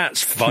like,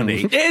 that's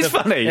funny. It is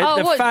funny.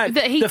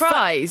 That he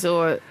cries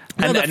or...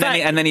 And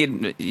then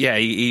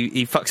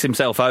he fucks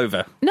himself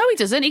over. No, he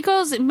doesn't. He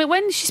goes,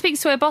 when she speaks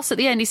to her boss at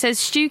the end, he says,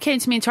 Stu came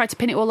to me and tried to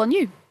pin it all on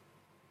you.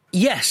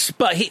 Yes,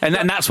 but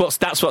that's what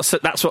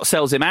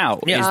sells him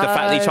out is the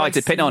fact that he tried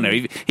to pin it on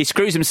her. He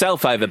screws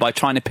himself over by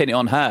trying to pin it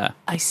on her.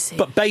 I see.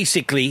 But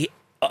basically,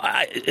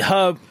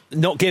 her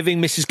not giving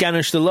Mrs.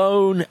 Ganush the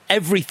loan,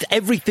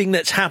 everything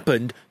that's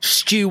happened,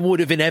 Stu would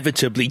have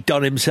inevitably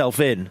done himself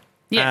in.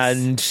 Yes.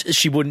 And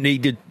she wouldn't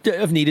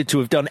have needed to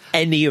have done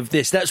any of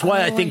this. That's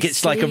why I think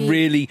it's like a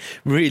really,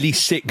 really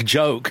sick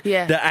joke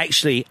that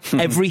actually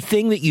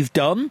everything that you've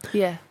done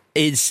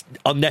is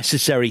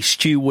unnecessary.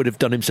 Stu would have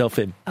done himself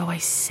in. Oh, I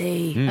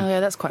see. Oh, yeah,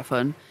 that's quite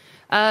fun.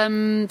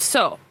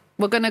 So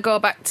we're going to go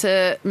back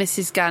to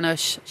Mrs.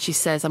 Ganush. She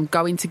says, I'm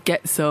going to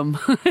get some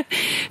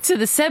to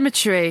the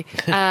cemetery,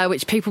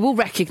 which people will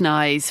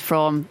recognise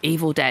from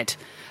Evil Dead,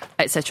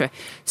 etc.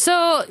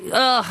 So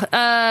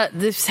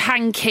this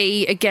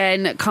hanky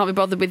again, can't be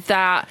bothered with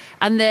that.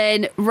 And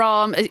then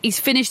Ram, he's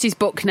finished his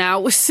book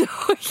now, so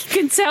he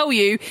can tell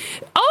you,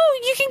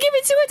 oh, you can give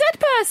it to a dead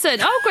person.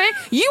 Oh, great.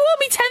 You owe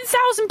me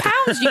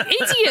 £10,000, you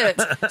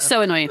idiot.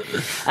 So annoying.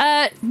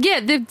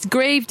 The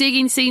grave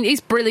digging scene is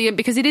brilliant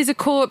because it is a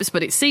corpse,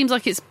 but it seems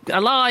like it's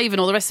alive and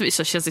all the rest of it.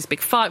 So she has this big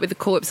fight with the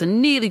corpse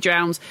and nearly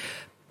drowns.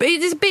 But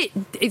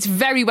it's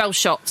very well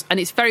shot and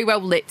it's very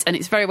well lit and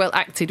it's very well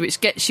acted, which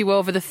gets you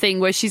over the thing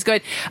where she's going,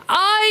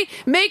 I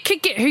make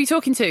a who are you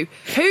talking to?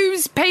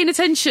 Who's paying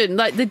attention?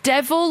 Like the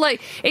devil?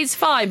 Like, it's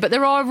fine, but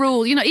there are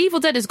rules. You know,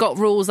 Evil Dead has got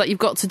rules that you've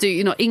got to do,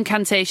 you know,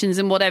 incantations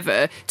and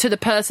whatever to the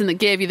person that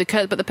gave you the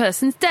curse, but the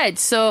person's dead.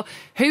 So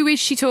who is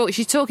she talking?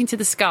 She's talking to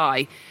the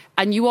sky,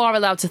 and you are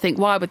allowed to think,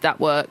 why would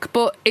that work?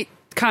 But it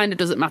kind of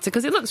doesn't matter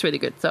because it looks really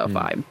good, so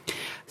fine.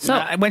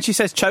 So when she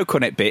says choke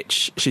on it,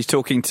 bitch, she's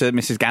talking to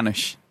Mrs.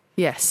 Ganush.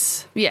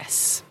 Yes.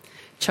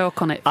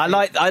 choke on it. I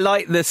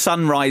like the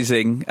sun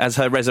rising as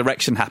her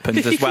resurrection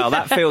happens as well.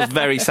 That feels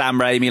very Sam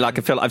Raimi. Like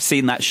I feel like I've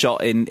seen that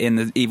shot in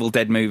the Evil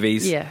Dead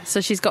movies. Yeah,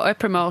 so she's got her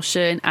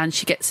promotion and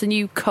she gets a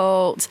new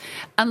coat.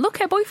 And look,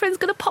 her boyfriend's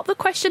going to pop the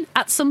question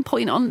at some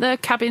point on the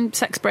cabin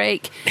sex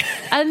break.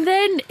 And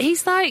then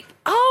he's like,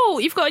 oh,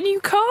 you've got a new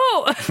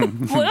coat.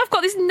 Well, I've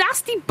got this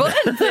nasty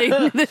button thing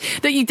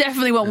that you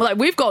definitely want. We're like,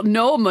 we've got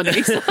no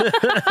money. So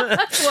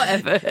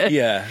whatever.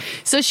 Yeah.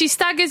 So she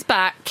staggers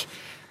back.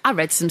 I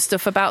read some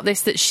stuff about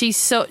this that she's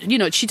so,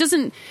 she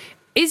doesn't.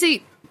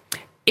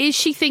 Is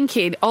she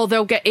thinking, oh,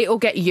 it'll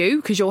get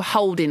you because you're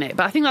holding it?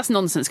 But I think that's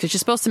nonsense because you're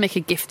supposed to make a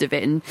gift of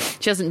it, and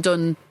she hasn't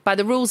done, by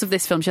the rules of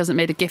this film, she hasn't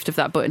made a gift of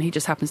that button. He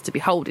just happens to be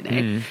holding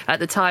it at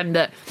the time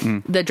that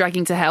they're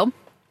dragging to hell.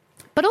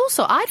 But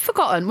also, I'd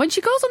forgotten, when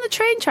she goes on the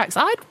train tracks,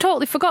 I'd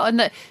totally forgotten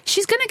that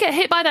she's going to get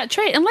hit by that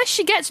train. Unless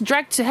she gets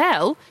dragged to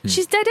hell,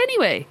 she's dead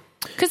anyway.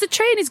 Because the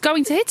train is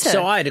going to hit her.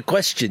 So I had a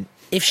question.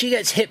 If she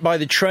gets hit by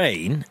the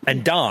train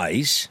and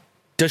dies,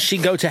 does she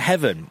go to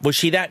heaven? Was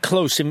she that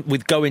close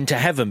with going to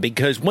heaven?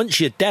 Because once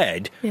you're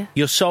dead,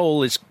 your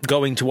soul is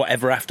going to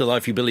whatever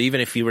afterlife you believe in.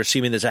 If you're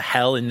assuming there's a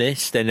hell in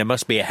this, then there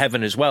must be a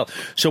heaven as well.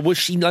 So was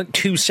she like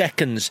 2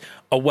 seconds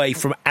away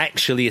from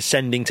actually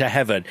ascending to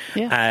heaven?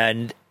 Yeah.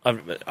 And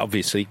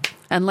obviously,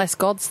 unless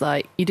God's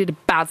like, you did a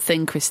bad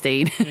thing,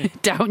 Christine,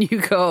 down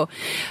you go.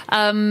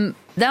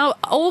 Now,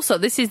 also,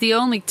 this is the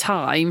only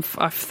time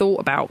I've thought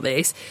about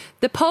this.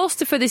 The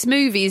poster for this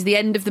movie is the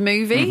end of the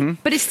movie,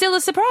 but it's still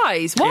a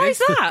surprise. Why is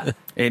that?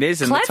 It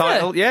is in Clever. the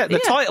title. Yeah, the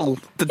title.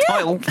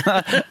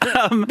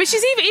 But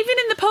she's even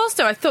in the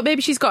poster, I thought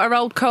maybe she's got her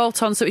old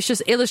coat on, so it's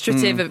just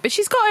illustrative of it. But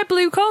she's got her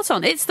blue coat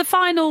on. It's the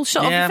final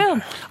shot of the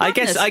film.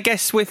 I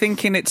guess we're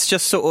thinking it's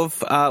just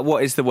sort of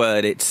what is the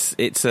word? It's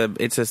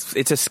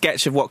a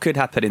sketch of what could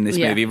happen in this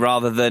movie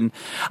rather than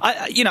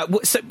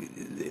So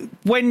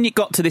when you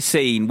got to this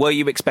scene, were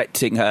you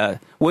expecting her?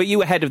 Were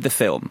you ahead of the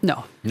film?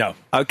 No.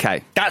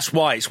 Okay. That's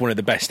why it's one of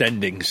the best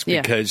endings,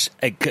 because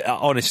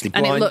honestly,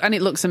 and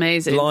it looks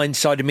amazing.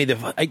 Blindsided me,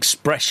 the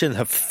expression,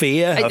 her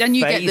fear, her and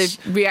you face.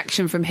 get the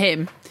reaction from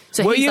him.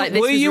 So were he's you, like,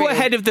 this were was you real.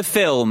 ahead of the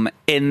film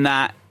in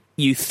that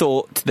you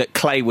thought that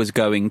Clay was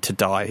going to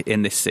die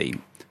in this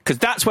scene? Because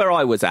that's where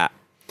I was at.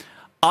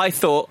 I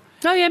thought...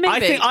 Oh, yeah,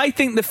 maybe. I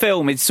think the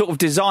film is sort of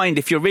designed,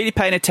 if you're really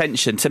paying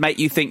attention, to make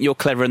you think you're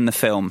clever in the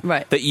film.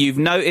 Right. That you've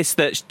noticed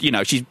that,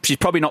 she's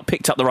probably not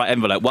picked up the right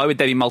envelope. Why would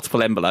there be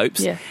multiple envelopes?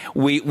 Yeah.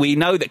 We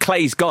know that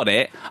Clay's got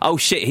it. Oh,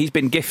 shit, he's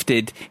been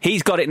gifted.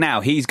 He's got it now.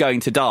 He's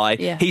going to die.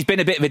 Yeah. He's been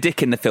a bit of a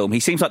dick in the film. He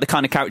seems like the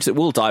kind of character that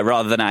will die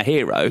rather than our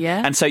hero.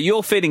 Yeah. And so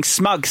you're feeling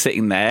smug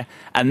sitting there,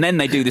 and then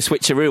they do the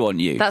switcheroo on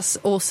you. That's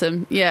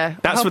awesome, yeah.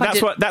 That's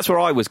where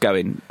I was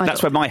going.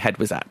 That's where my head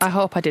was at. I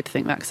hope I did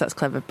think that, because that's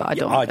clever, but I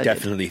don't. I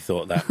definitely thought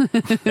that.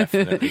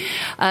 Definitely.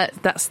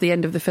 That's the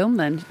end of the film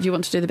then. Do you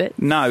want to do the bit?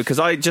 No, because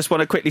I just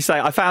want to quickly say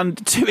I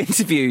found 2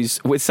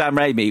 interviews with Sam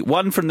Raimi,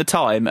 one from the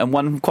time and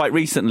one quite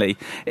recently.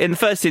 In the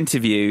first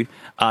interview,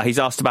 he's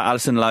asked about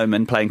Alison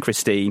Lohman playing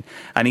Christine,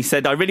 and he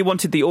said, I really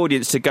wanted the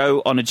audience to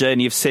go on a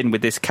journey of sin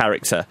with this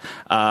character.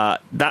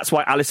 That's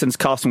why Alison's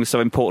casting was so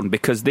important,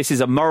 because this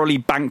is a morally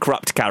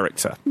bankrupt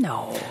character.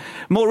 No.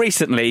 More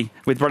recently,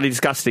 with Brotherly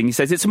Disgusting, he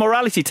says, it's a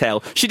morality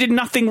tale. She did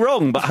nothing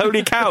wrong, but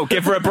holy cow,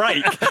 give her a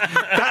break.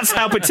 That's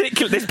how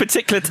this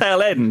particular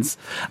tale ends.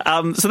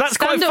 So that's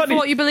quite Stand up funny. for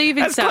what you believe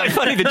in, That's Sam. quite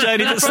funny, the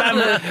journey that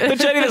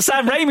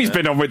Sam Raimi's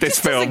been on with this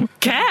film.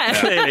 Care.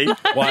 Clearly.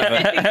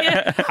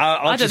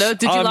 I don't know.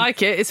 Did you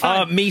like it? It's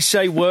fine. Me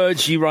say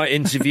words, you write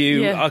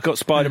interview. Yeah. I've got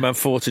Spider-Man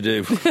 4 to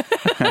do.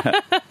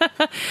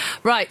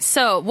 Right,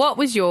 so what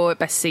was your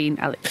best scene,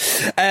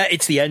 Alex?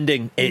 It's the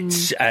ending.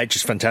 It's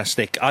just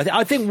fantastic.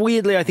 I think,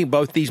 weirdly,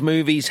 both these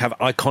movies have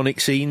iconic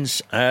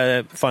scenes.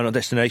 Final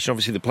Destination,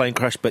 obviously the plane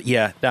crash, but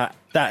yeah, that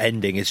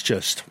ending is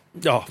just...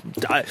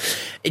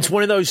 it's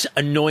one of those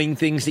annoying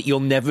things that you'll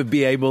never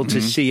be able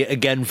to see it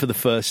again for the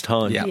first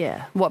time.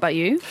 Yeah. What about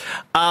you?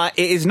 It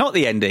is not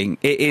the ending.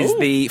 It is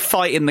the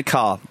fight in the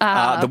car.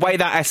 The way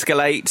that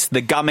escalates,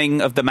 the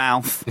gumming of the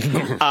mouth.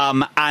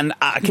 And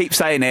I keep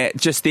saying it,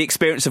 just the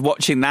experience of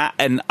watching that.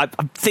 And I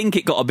think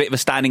it got a bit of a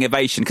standing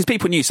ovation because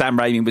people knew Sam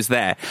Raimi was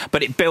there.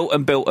 But it built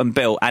and built and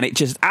built. And it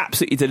just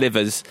absolutely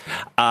delivers.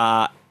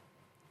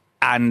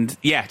 And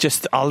yeah,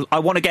 just I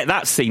want to get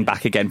that scene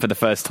back again for the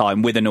first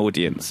time with an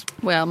audience.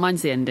 Well,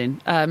 mine's the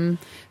ending.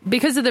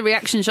 Because of the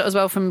reaction shot as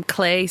well from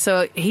Clay,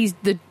 so he's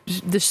the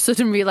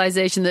sudden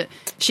realisation that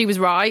she was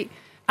right.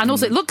 And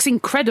also it looks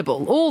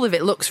incredible. All of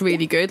it looks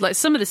really good. Like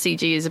some of the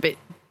CG is a bit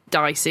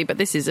dicey, but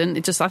this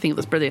isn't. I think it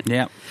looks brilliant.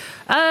 Yeah.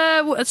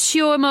 What's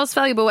your most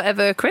valuable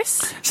whatever,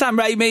 Chris? Sam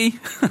Raimi.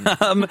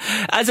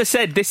 As I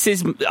said, this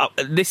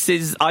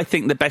is I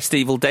think the best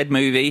Evil Dead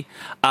movie.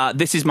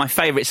 This is my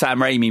favourite Sam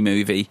Raimi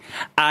movie,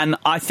 and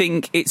I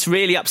think it's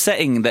really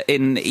upsetting that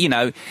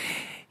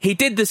he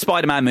did the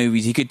Spider-Man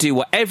movies. He could do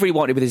whatever he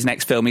wanted with his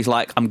next film. He's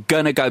like, I'm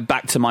going to go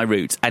back to my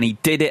roots. And he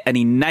did it and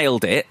he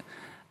nailed it.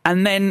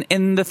 And then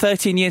in the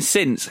 13 years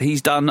since,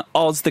 he's done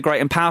Oz the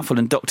Great and Powerful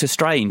and Doctor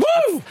Strange.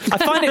 Woo! I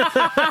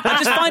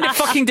just find it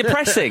fucking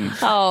depressing.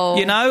 Oh.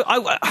 You know,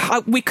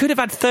 we could have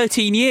had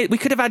 13 years. We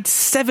could have had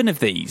 7 of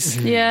these.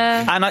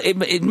 Yeah. And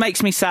it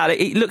makes me sad.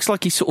 It looks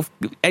like he's sort of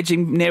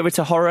edging nearer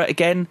to horror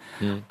again.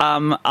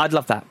 I'd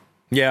love that.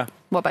 Yeah.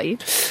 What about you?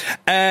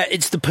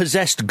 It's The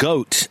Possessed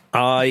Goat.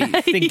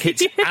 I think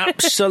it's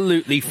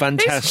absolutely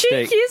fantastic.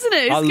 It's cheeky, isn't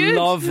it? It's good.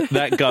 Love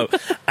that goat.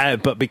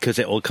 But because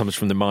it all comes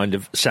from the mind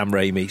of Sam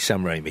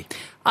Raimi.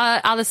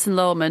 Alison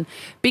Lohman,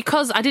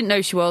 because I didn't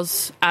know she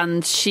was,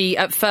 and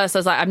at first I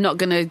was like, I'm not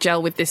going to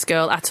gel with this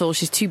girl at all.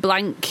 She's too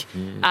blank,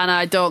 and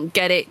I don't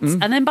get it.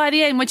 And then by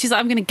the end, when she's like,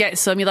 I'm going to get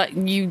some, you're like,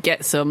 you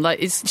get some. Like,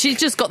 she's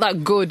just got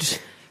that good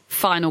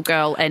final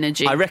girl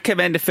energy. I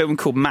recommend a film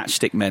called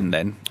Matchstick Men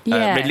then.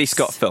 Yes. Ridley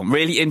Scott film.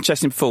 Really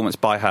interesting performance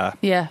by her.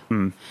 Yeah.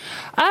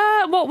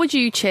 What would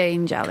you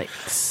change,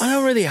 Alex? I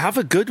don't really have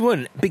a good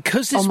one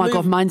because this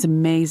God, mine's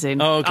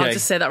amazing. Oh, okay. I'll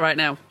just say that right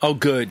now. Oh,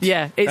 good.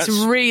 Yeah, it's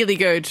really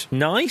good.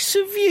 Nice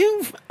of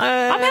you.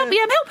 I'm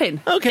helping.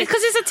 Okay.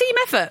 Because it's a team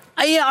effort.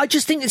 Yeah, I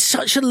just think it's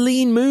such a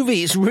lean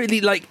movie. It's really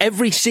like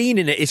every scene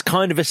in it is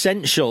kind of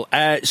essential.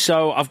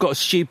 So I've got a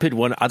stupid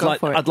one.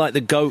 I'd like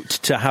the goat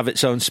to have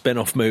its own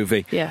spin-off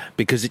movie. Yeah.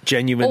 Because it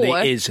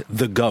genuinely is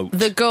the goat.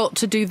 The goat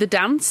to do the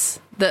dance.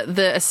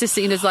 The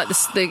assisting is like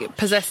the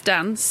possessed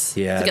dance.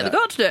 Yeah. To get the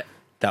goat to do it.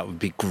 That would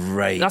be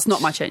great. That's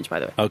not my change, by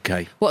the way.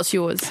 Okay. What's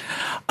yours?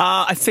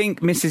 I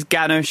think Mrs.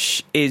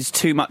 Ganush is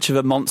too much of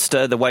a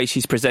monster, the way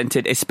she's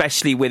presented,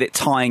 especially with it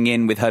tying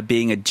in with her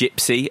being a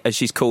gypsy, as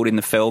she's called in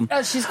the film.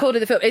 As she's called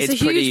in the film. It's a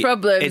huge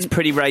problem. It's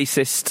pretty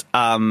racist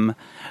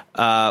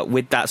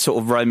with that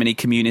sort of Romany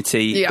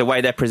community, the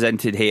way they're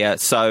presented here.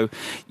 So,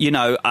 you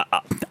know,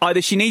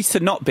 either she needs to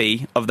not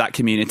be of that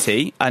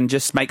community and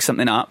just make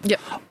something up,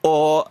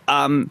 or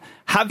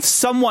have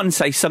someone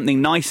say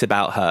something nice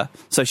about her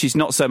so she's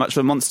not so much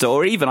of a monster.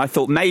 Or even, I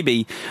thought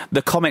maybe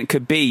the comment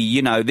could be,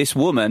 you know, this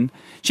woman,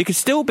 she could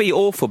still be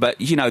awful, but,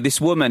 you know, this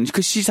woman,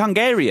 because she's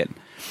Hungarian,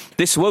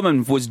 this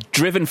woman was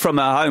driven from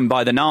her home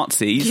by the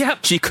Nazis.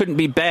 Yep. She couldn't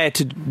bear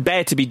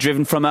to be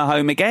driven from her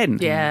home again.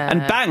 Yeah.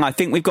 And bang, I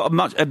think we've got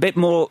a bit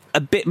more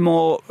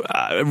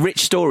rich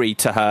story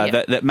to her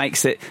that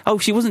makes it. Oh,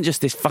 she wasn't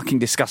just this fucking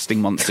disgusting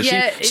monster.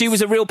 Yeah, she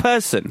was a real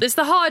person. It's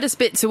the hardest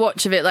bit to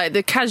watch of it, like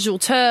the casual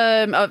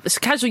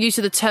use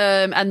of the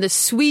term and the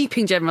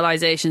sweeping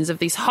generalisations of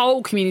this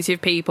whole community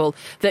of people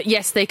that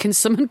yes, they can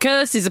summon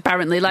curses.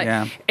 Apparently,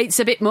 it's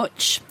a bit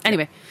much.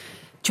 Anyway.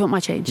 Do you want my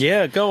change?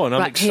 Yeah, go on.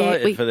 I'm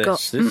excited for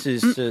this. This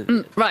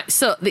is... Right,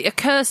 so the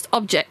accursed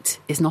object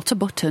is not a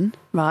button,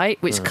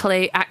 right, which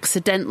Clay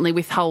accidentally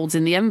withholds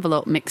in the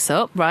envelope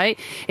mix-up, right?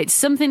 It's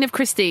something of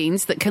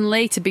Christine's that can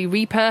later be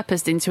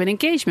repurposed into an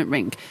engagement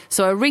ring.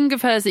 So a ring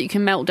of hers that you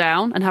can melt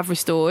down and have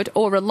restored,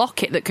 or a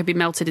locket that could be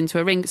melted into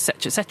a ring,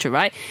 etc.,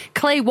 right?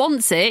 Clay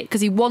wants it because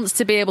he wants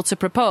to be able to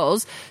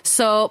propose,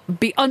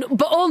 but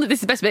only, this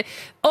is the best bit,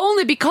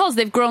 only because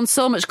they've grown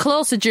so much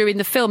closer during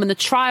the film and the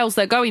trials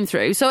they're going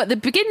through. So at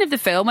the beginning of the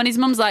film, when his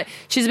mum's like,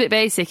 she's a bit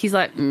basic, he's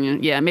like,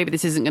 yeah, maybe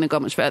this isn't going to go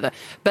much further.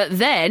 But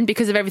then,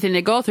 because of everything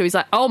they go through, he's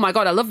like, oh my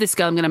God, I love this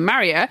girl, I'm going to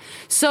marry her.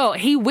 So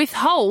he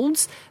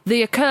withholds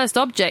the accursed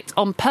object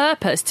on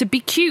purpose to be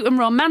cute and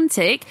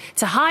romantic,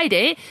 to hide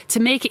it, to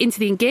make it into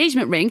the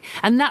engagement ring,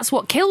 and that's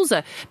what kills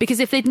her.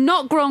 Because if they'd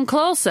not grown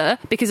closer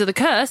because of the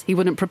curse, he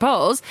wouldn't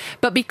propose.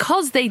 But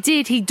because they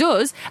did, he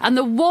does. And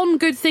the one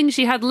good thing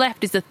she had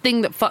left is the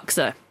thing that fucks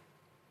her.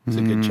 It's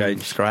a good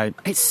change. It's great.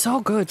 It's so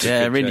good.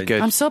 Yeah, really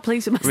good. I'm so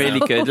pleased with myself. Really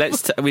good.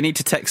 We need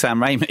to text Sam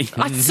Raimi.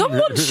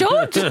 Someone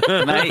should.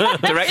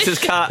 Mate, director's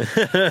cut,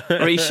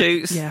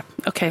 reshoots. Yeah.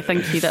 Okay,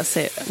 thank you. That's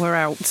it. We're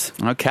out.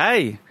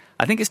 Okay.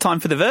 I think it's time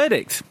for the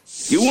verdict.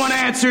 You want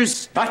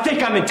answers? I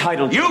think I'm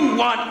entitled. You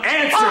want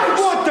answers? I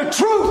want the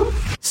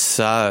truth!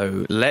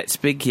 So, let's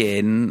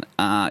begin.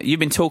 You've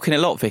been talking a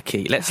lot,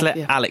 Vicky. Let's let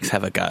Alex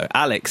have a go.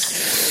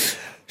 Alex.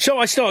 So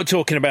I started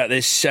talking about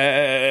this when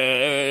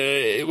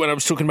I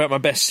was talking about my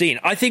best scene.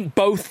 I think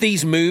both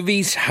these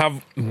movies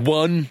have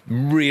one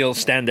real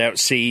standout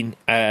scene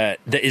that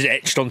is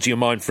etched onto your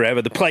mind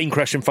forever. The plane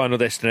crash in Final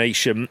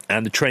Destination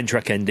and the train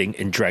track ending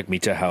in Drag Me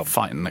to Hell.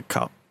 Fighting the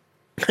cop.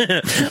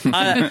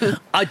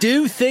 I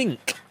do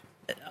think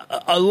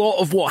a lot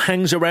of what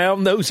hangs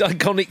around those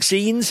iconic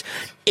scenes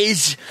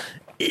is...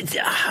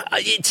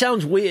 It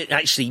sounds weird,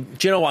 actually.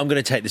 Do you know what? I'm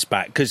going to take this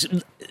back, because...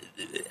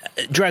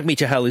 Drag Me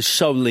to Hell is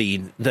so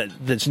lean that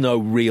there's no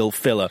real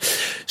filler.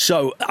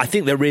 So I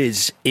think there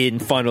is in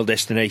Final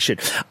Destination.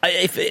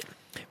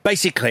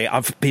 Basically,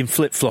 I've been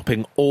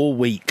flip-flopping all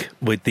week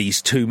with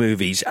these two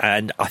movies,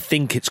 and I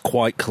think it's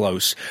quite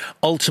close.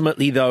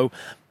 Ultimately, though,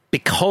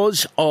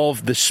 because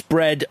of the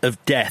spread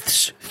of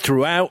deaths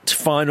throughout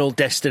Final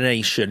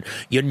Destination,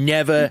 you're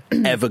never,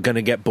 ever going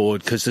to get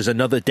bored, because there's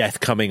another death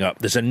coming up.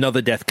 There's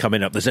another death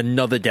coming up. There's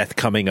another death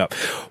coming up.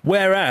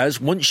 Whereas,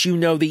 once you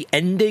know the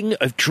ending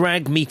of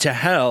Drag Me to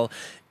Hell,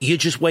 you're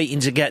just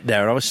waiting to get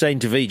there. I was saying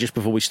to V just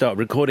before we started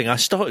recording, I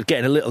started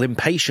getting a little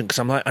impatient because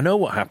I'm like, I know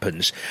what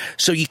happens.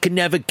 So you can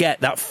never get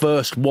that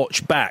first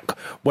watch back,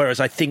 whereas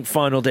I think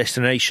Final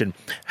Destination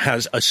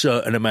has a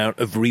certain amount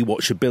of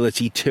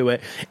rewatchability to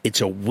it.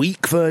 It's a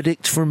weak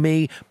verdict from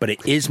me, but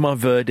it is my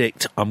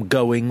verdict. I'm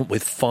going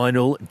with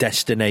Final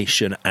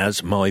Destination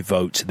as my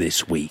vote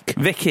this week.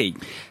 Vicky.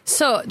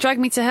 So, Drag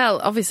Me to Hell,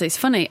 obviously it's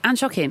funny and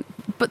shocking,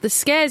 but the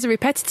scares are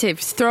repetitive,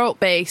 it's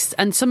throat-based,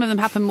 and some of them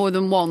happen more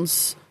than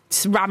once.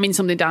 Ramming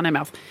something down her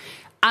mouth.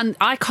 And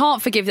I can't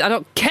forgive it. I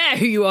don't care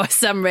who you are,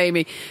 Sam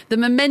Raimi. The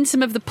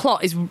momentum of the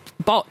plot is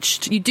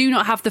botched. You do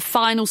not have the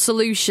final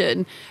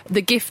solution,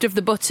 the gift of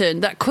the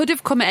button. That could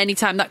have come at any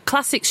time. That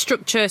classic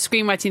structure,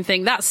 screenwriting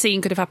thing, that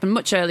scene could have happened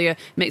much earlier.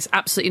 Makes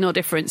absolutely no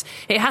difference.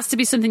 It has to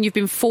be something you've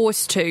been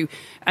forced to,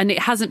 and it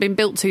hasn't been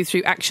built to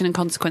through action and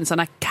consequence,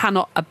 and I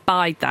cannot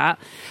abide that.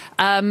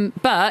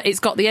 But it's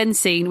got the end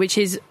scene, which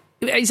is...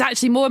 It's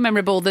actually more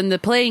memorable than the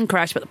plane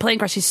crash, but the plane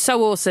crash is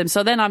so awesome.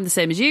 So then I'm the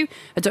same as you.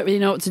 I don't really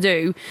know what to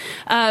do.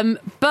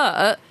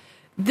 But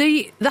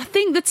I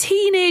think the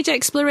teenage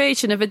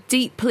exploration of a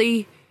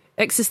deeply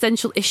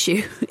existential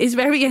issue is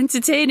very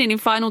entertaining in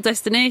Final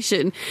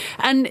Destination.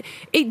 And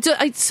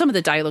some of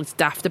the dialogue's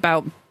daft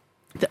about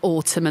the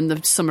autumn and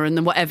the summer and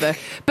the whatever,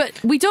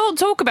 but we don't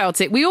talk about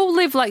it. We all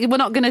live like we're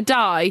not going to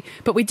die,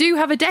 but we do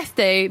have a death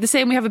day the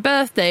same we have a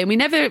birthday, and we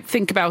never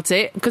think about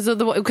it because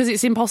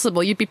it's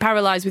impossible. You'd be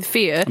paralysed with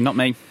fear. Not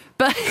me.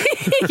 But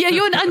yeah,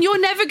 you're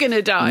never going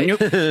to die. Nope.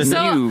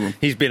 So,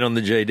 he's been on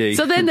the JD.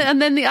 So then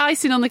the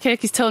icing on the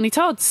cake is Tony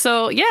Todd.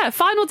 So yeah,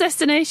 Final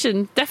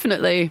Destination,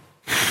 definitely.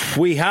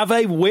 We have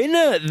a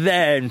winner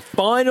then.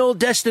 Final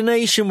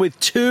Destination with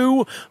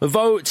 2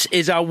 votes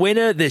is our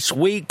winner this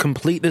week.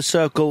 Complete the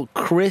circle.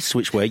 Chris,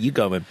 which way are you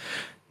going?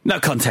 No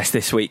contest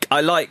this week.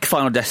 I like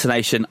Final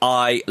Destination.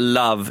 I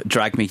love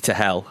Drag Me to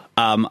Hell.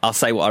 I'll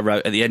say what I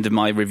wrote at the end of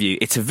my review.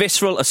 It's a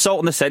visceral assault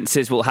on the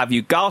senses, will have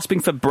you gasping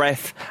for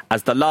breath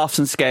as the laughs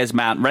and scares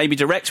mount. Raimi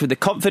directs with the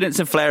confidence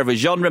and flair of a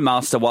genre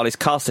master, while his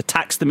cast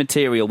attacks the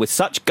material with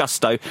such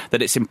gusto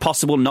that it's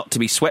impossible not to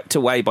be swept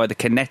away by the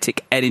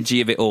kinetic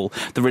energy of it all.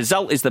 The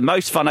result is the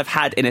most fun I've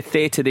had in a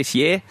theatre this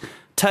year.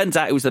 Turns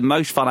out it was the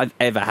most fun I've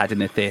ever had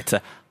in a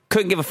theatre.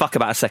 Couldn't give a fuck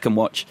about a second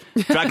watch.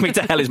 Drag Me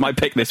to Hell is my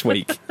pick this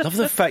week. Love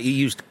the fact you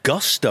used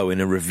gusto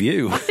in a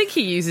review. I think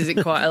he uses it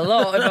quite a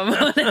lot, if I'm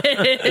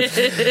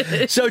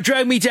honest. So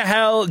Drag Me to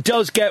Hell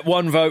does get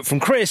 1 vote from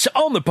Chris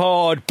on the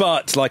pod,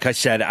 but like I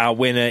said, our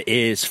winner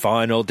is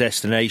Final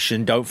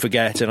Destination. Don't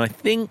forget, and I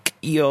think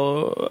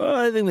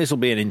this will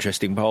be an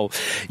interesting poll.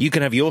 You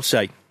can have your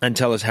say and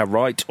tell us how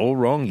right or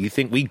wrong you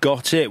think we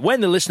got it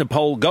when the listener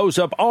poll goes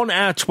up on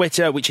our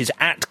Twitter, which is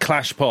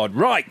 @ClashPod.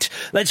 Right,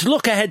 let's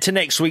look ahead to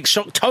next week.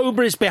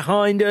 October is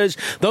behind us.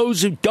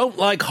 Those who don't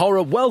like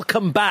horror,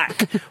 welcome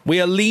back.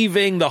 We are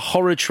leaving the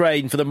horror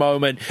train for the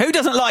moment. Who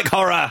doesn't like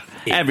horror?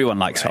 Everyone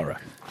likes horror.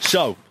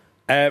 So,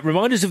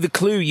 remind us of the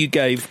clue you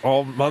gave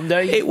on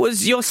Monday. It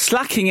was you're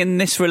slacking in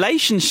this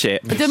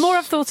relationship. The more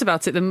I've thought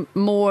about it, the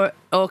more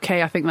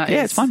okay I think that is.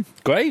 Yeah, it's fun.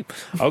 Great.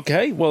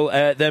 Okay, well,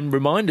 then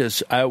remind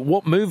us,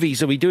 what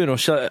movies are we doing?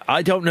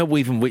 I don't know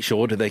even which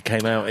order they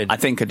came out in. I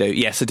think I do.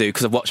 Yes, I do,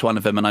 because I've watched one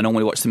of them and I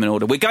normally watch them in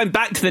order. We're going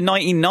back to the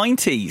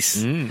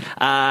 1990s,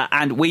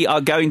 and we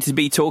are going to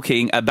be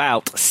talking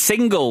about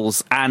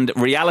singles and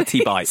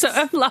reality bites. So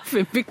I'm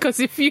laughing because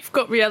if you've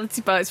got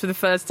reality bites for the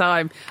first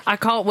time, I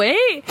can't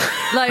wait.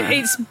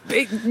 Like,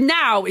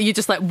 now you're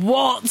just like,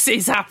 what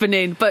is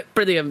happening? But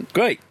brilliant.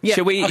 Great. Yeah.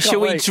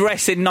 Shall we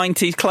dress in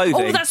 90s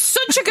clothing? Oh, that's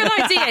such a good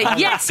idea.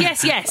 Yes.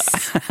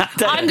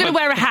 I'm going to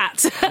wear a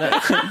hat.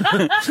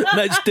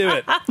 Let's do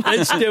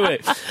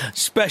it.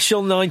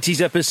 Special 90s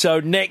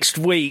episode next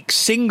week.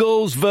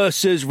 Singles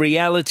versus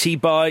reality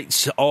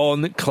bites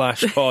on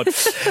ClashPod.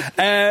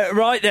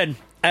 Right then,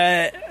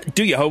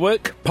 do your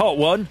homework. Part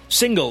 1,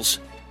 singles.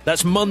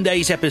 That's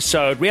Monday's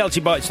episode. Reality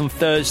Bites on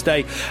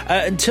Thursday.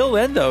 Until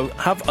then, though,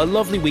 have a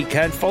lovely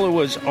weekend. Follow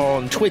us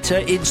on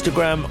Twitter,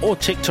 Instagram, or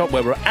TikTok,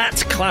 where we're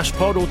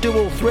 @ClashPod, or do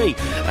all 3.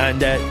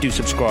 And do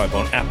subscribe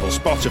on Apple,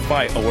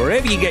 Spotify, or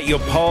wherever you get your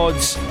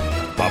pods.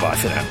 Bye-bye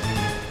for now.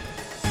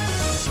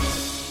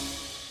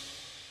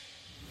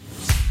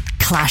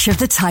 Clash of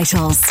the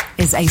Titles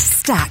is a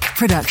Stack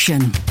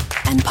production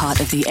and part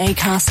of the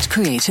Acast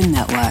Creator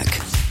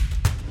Network.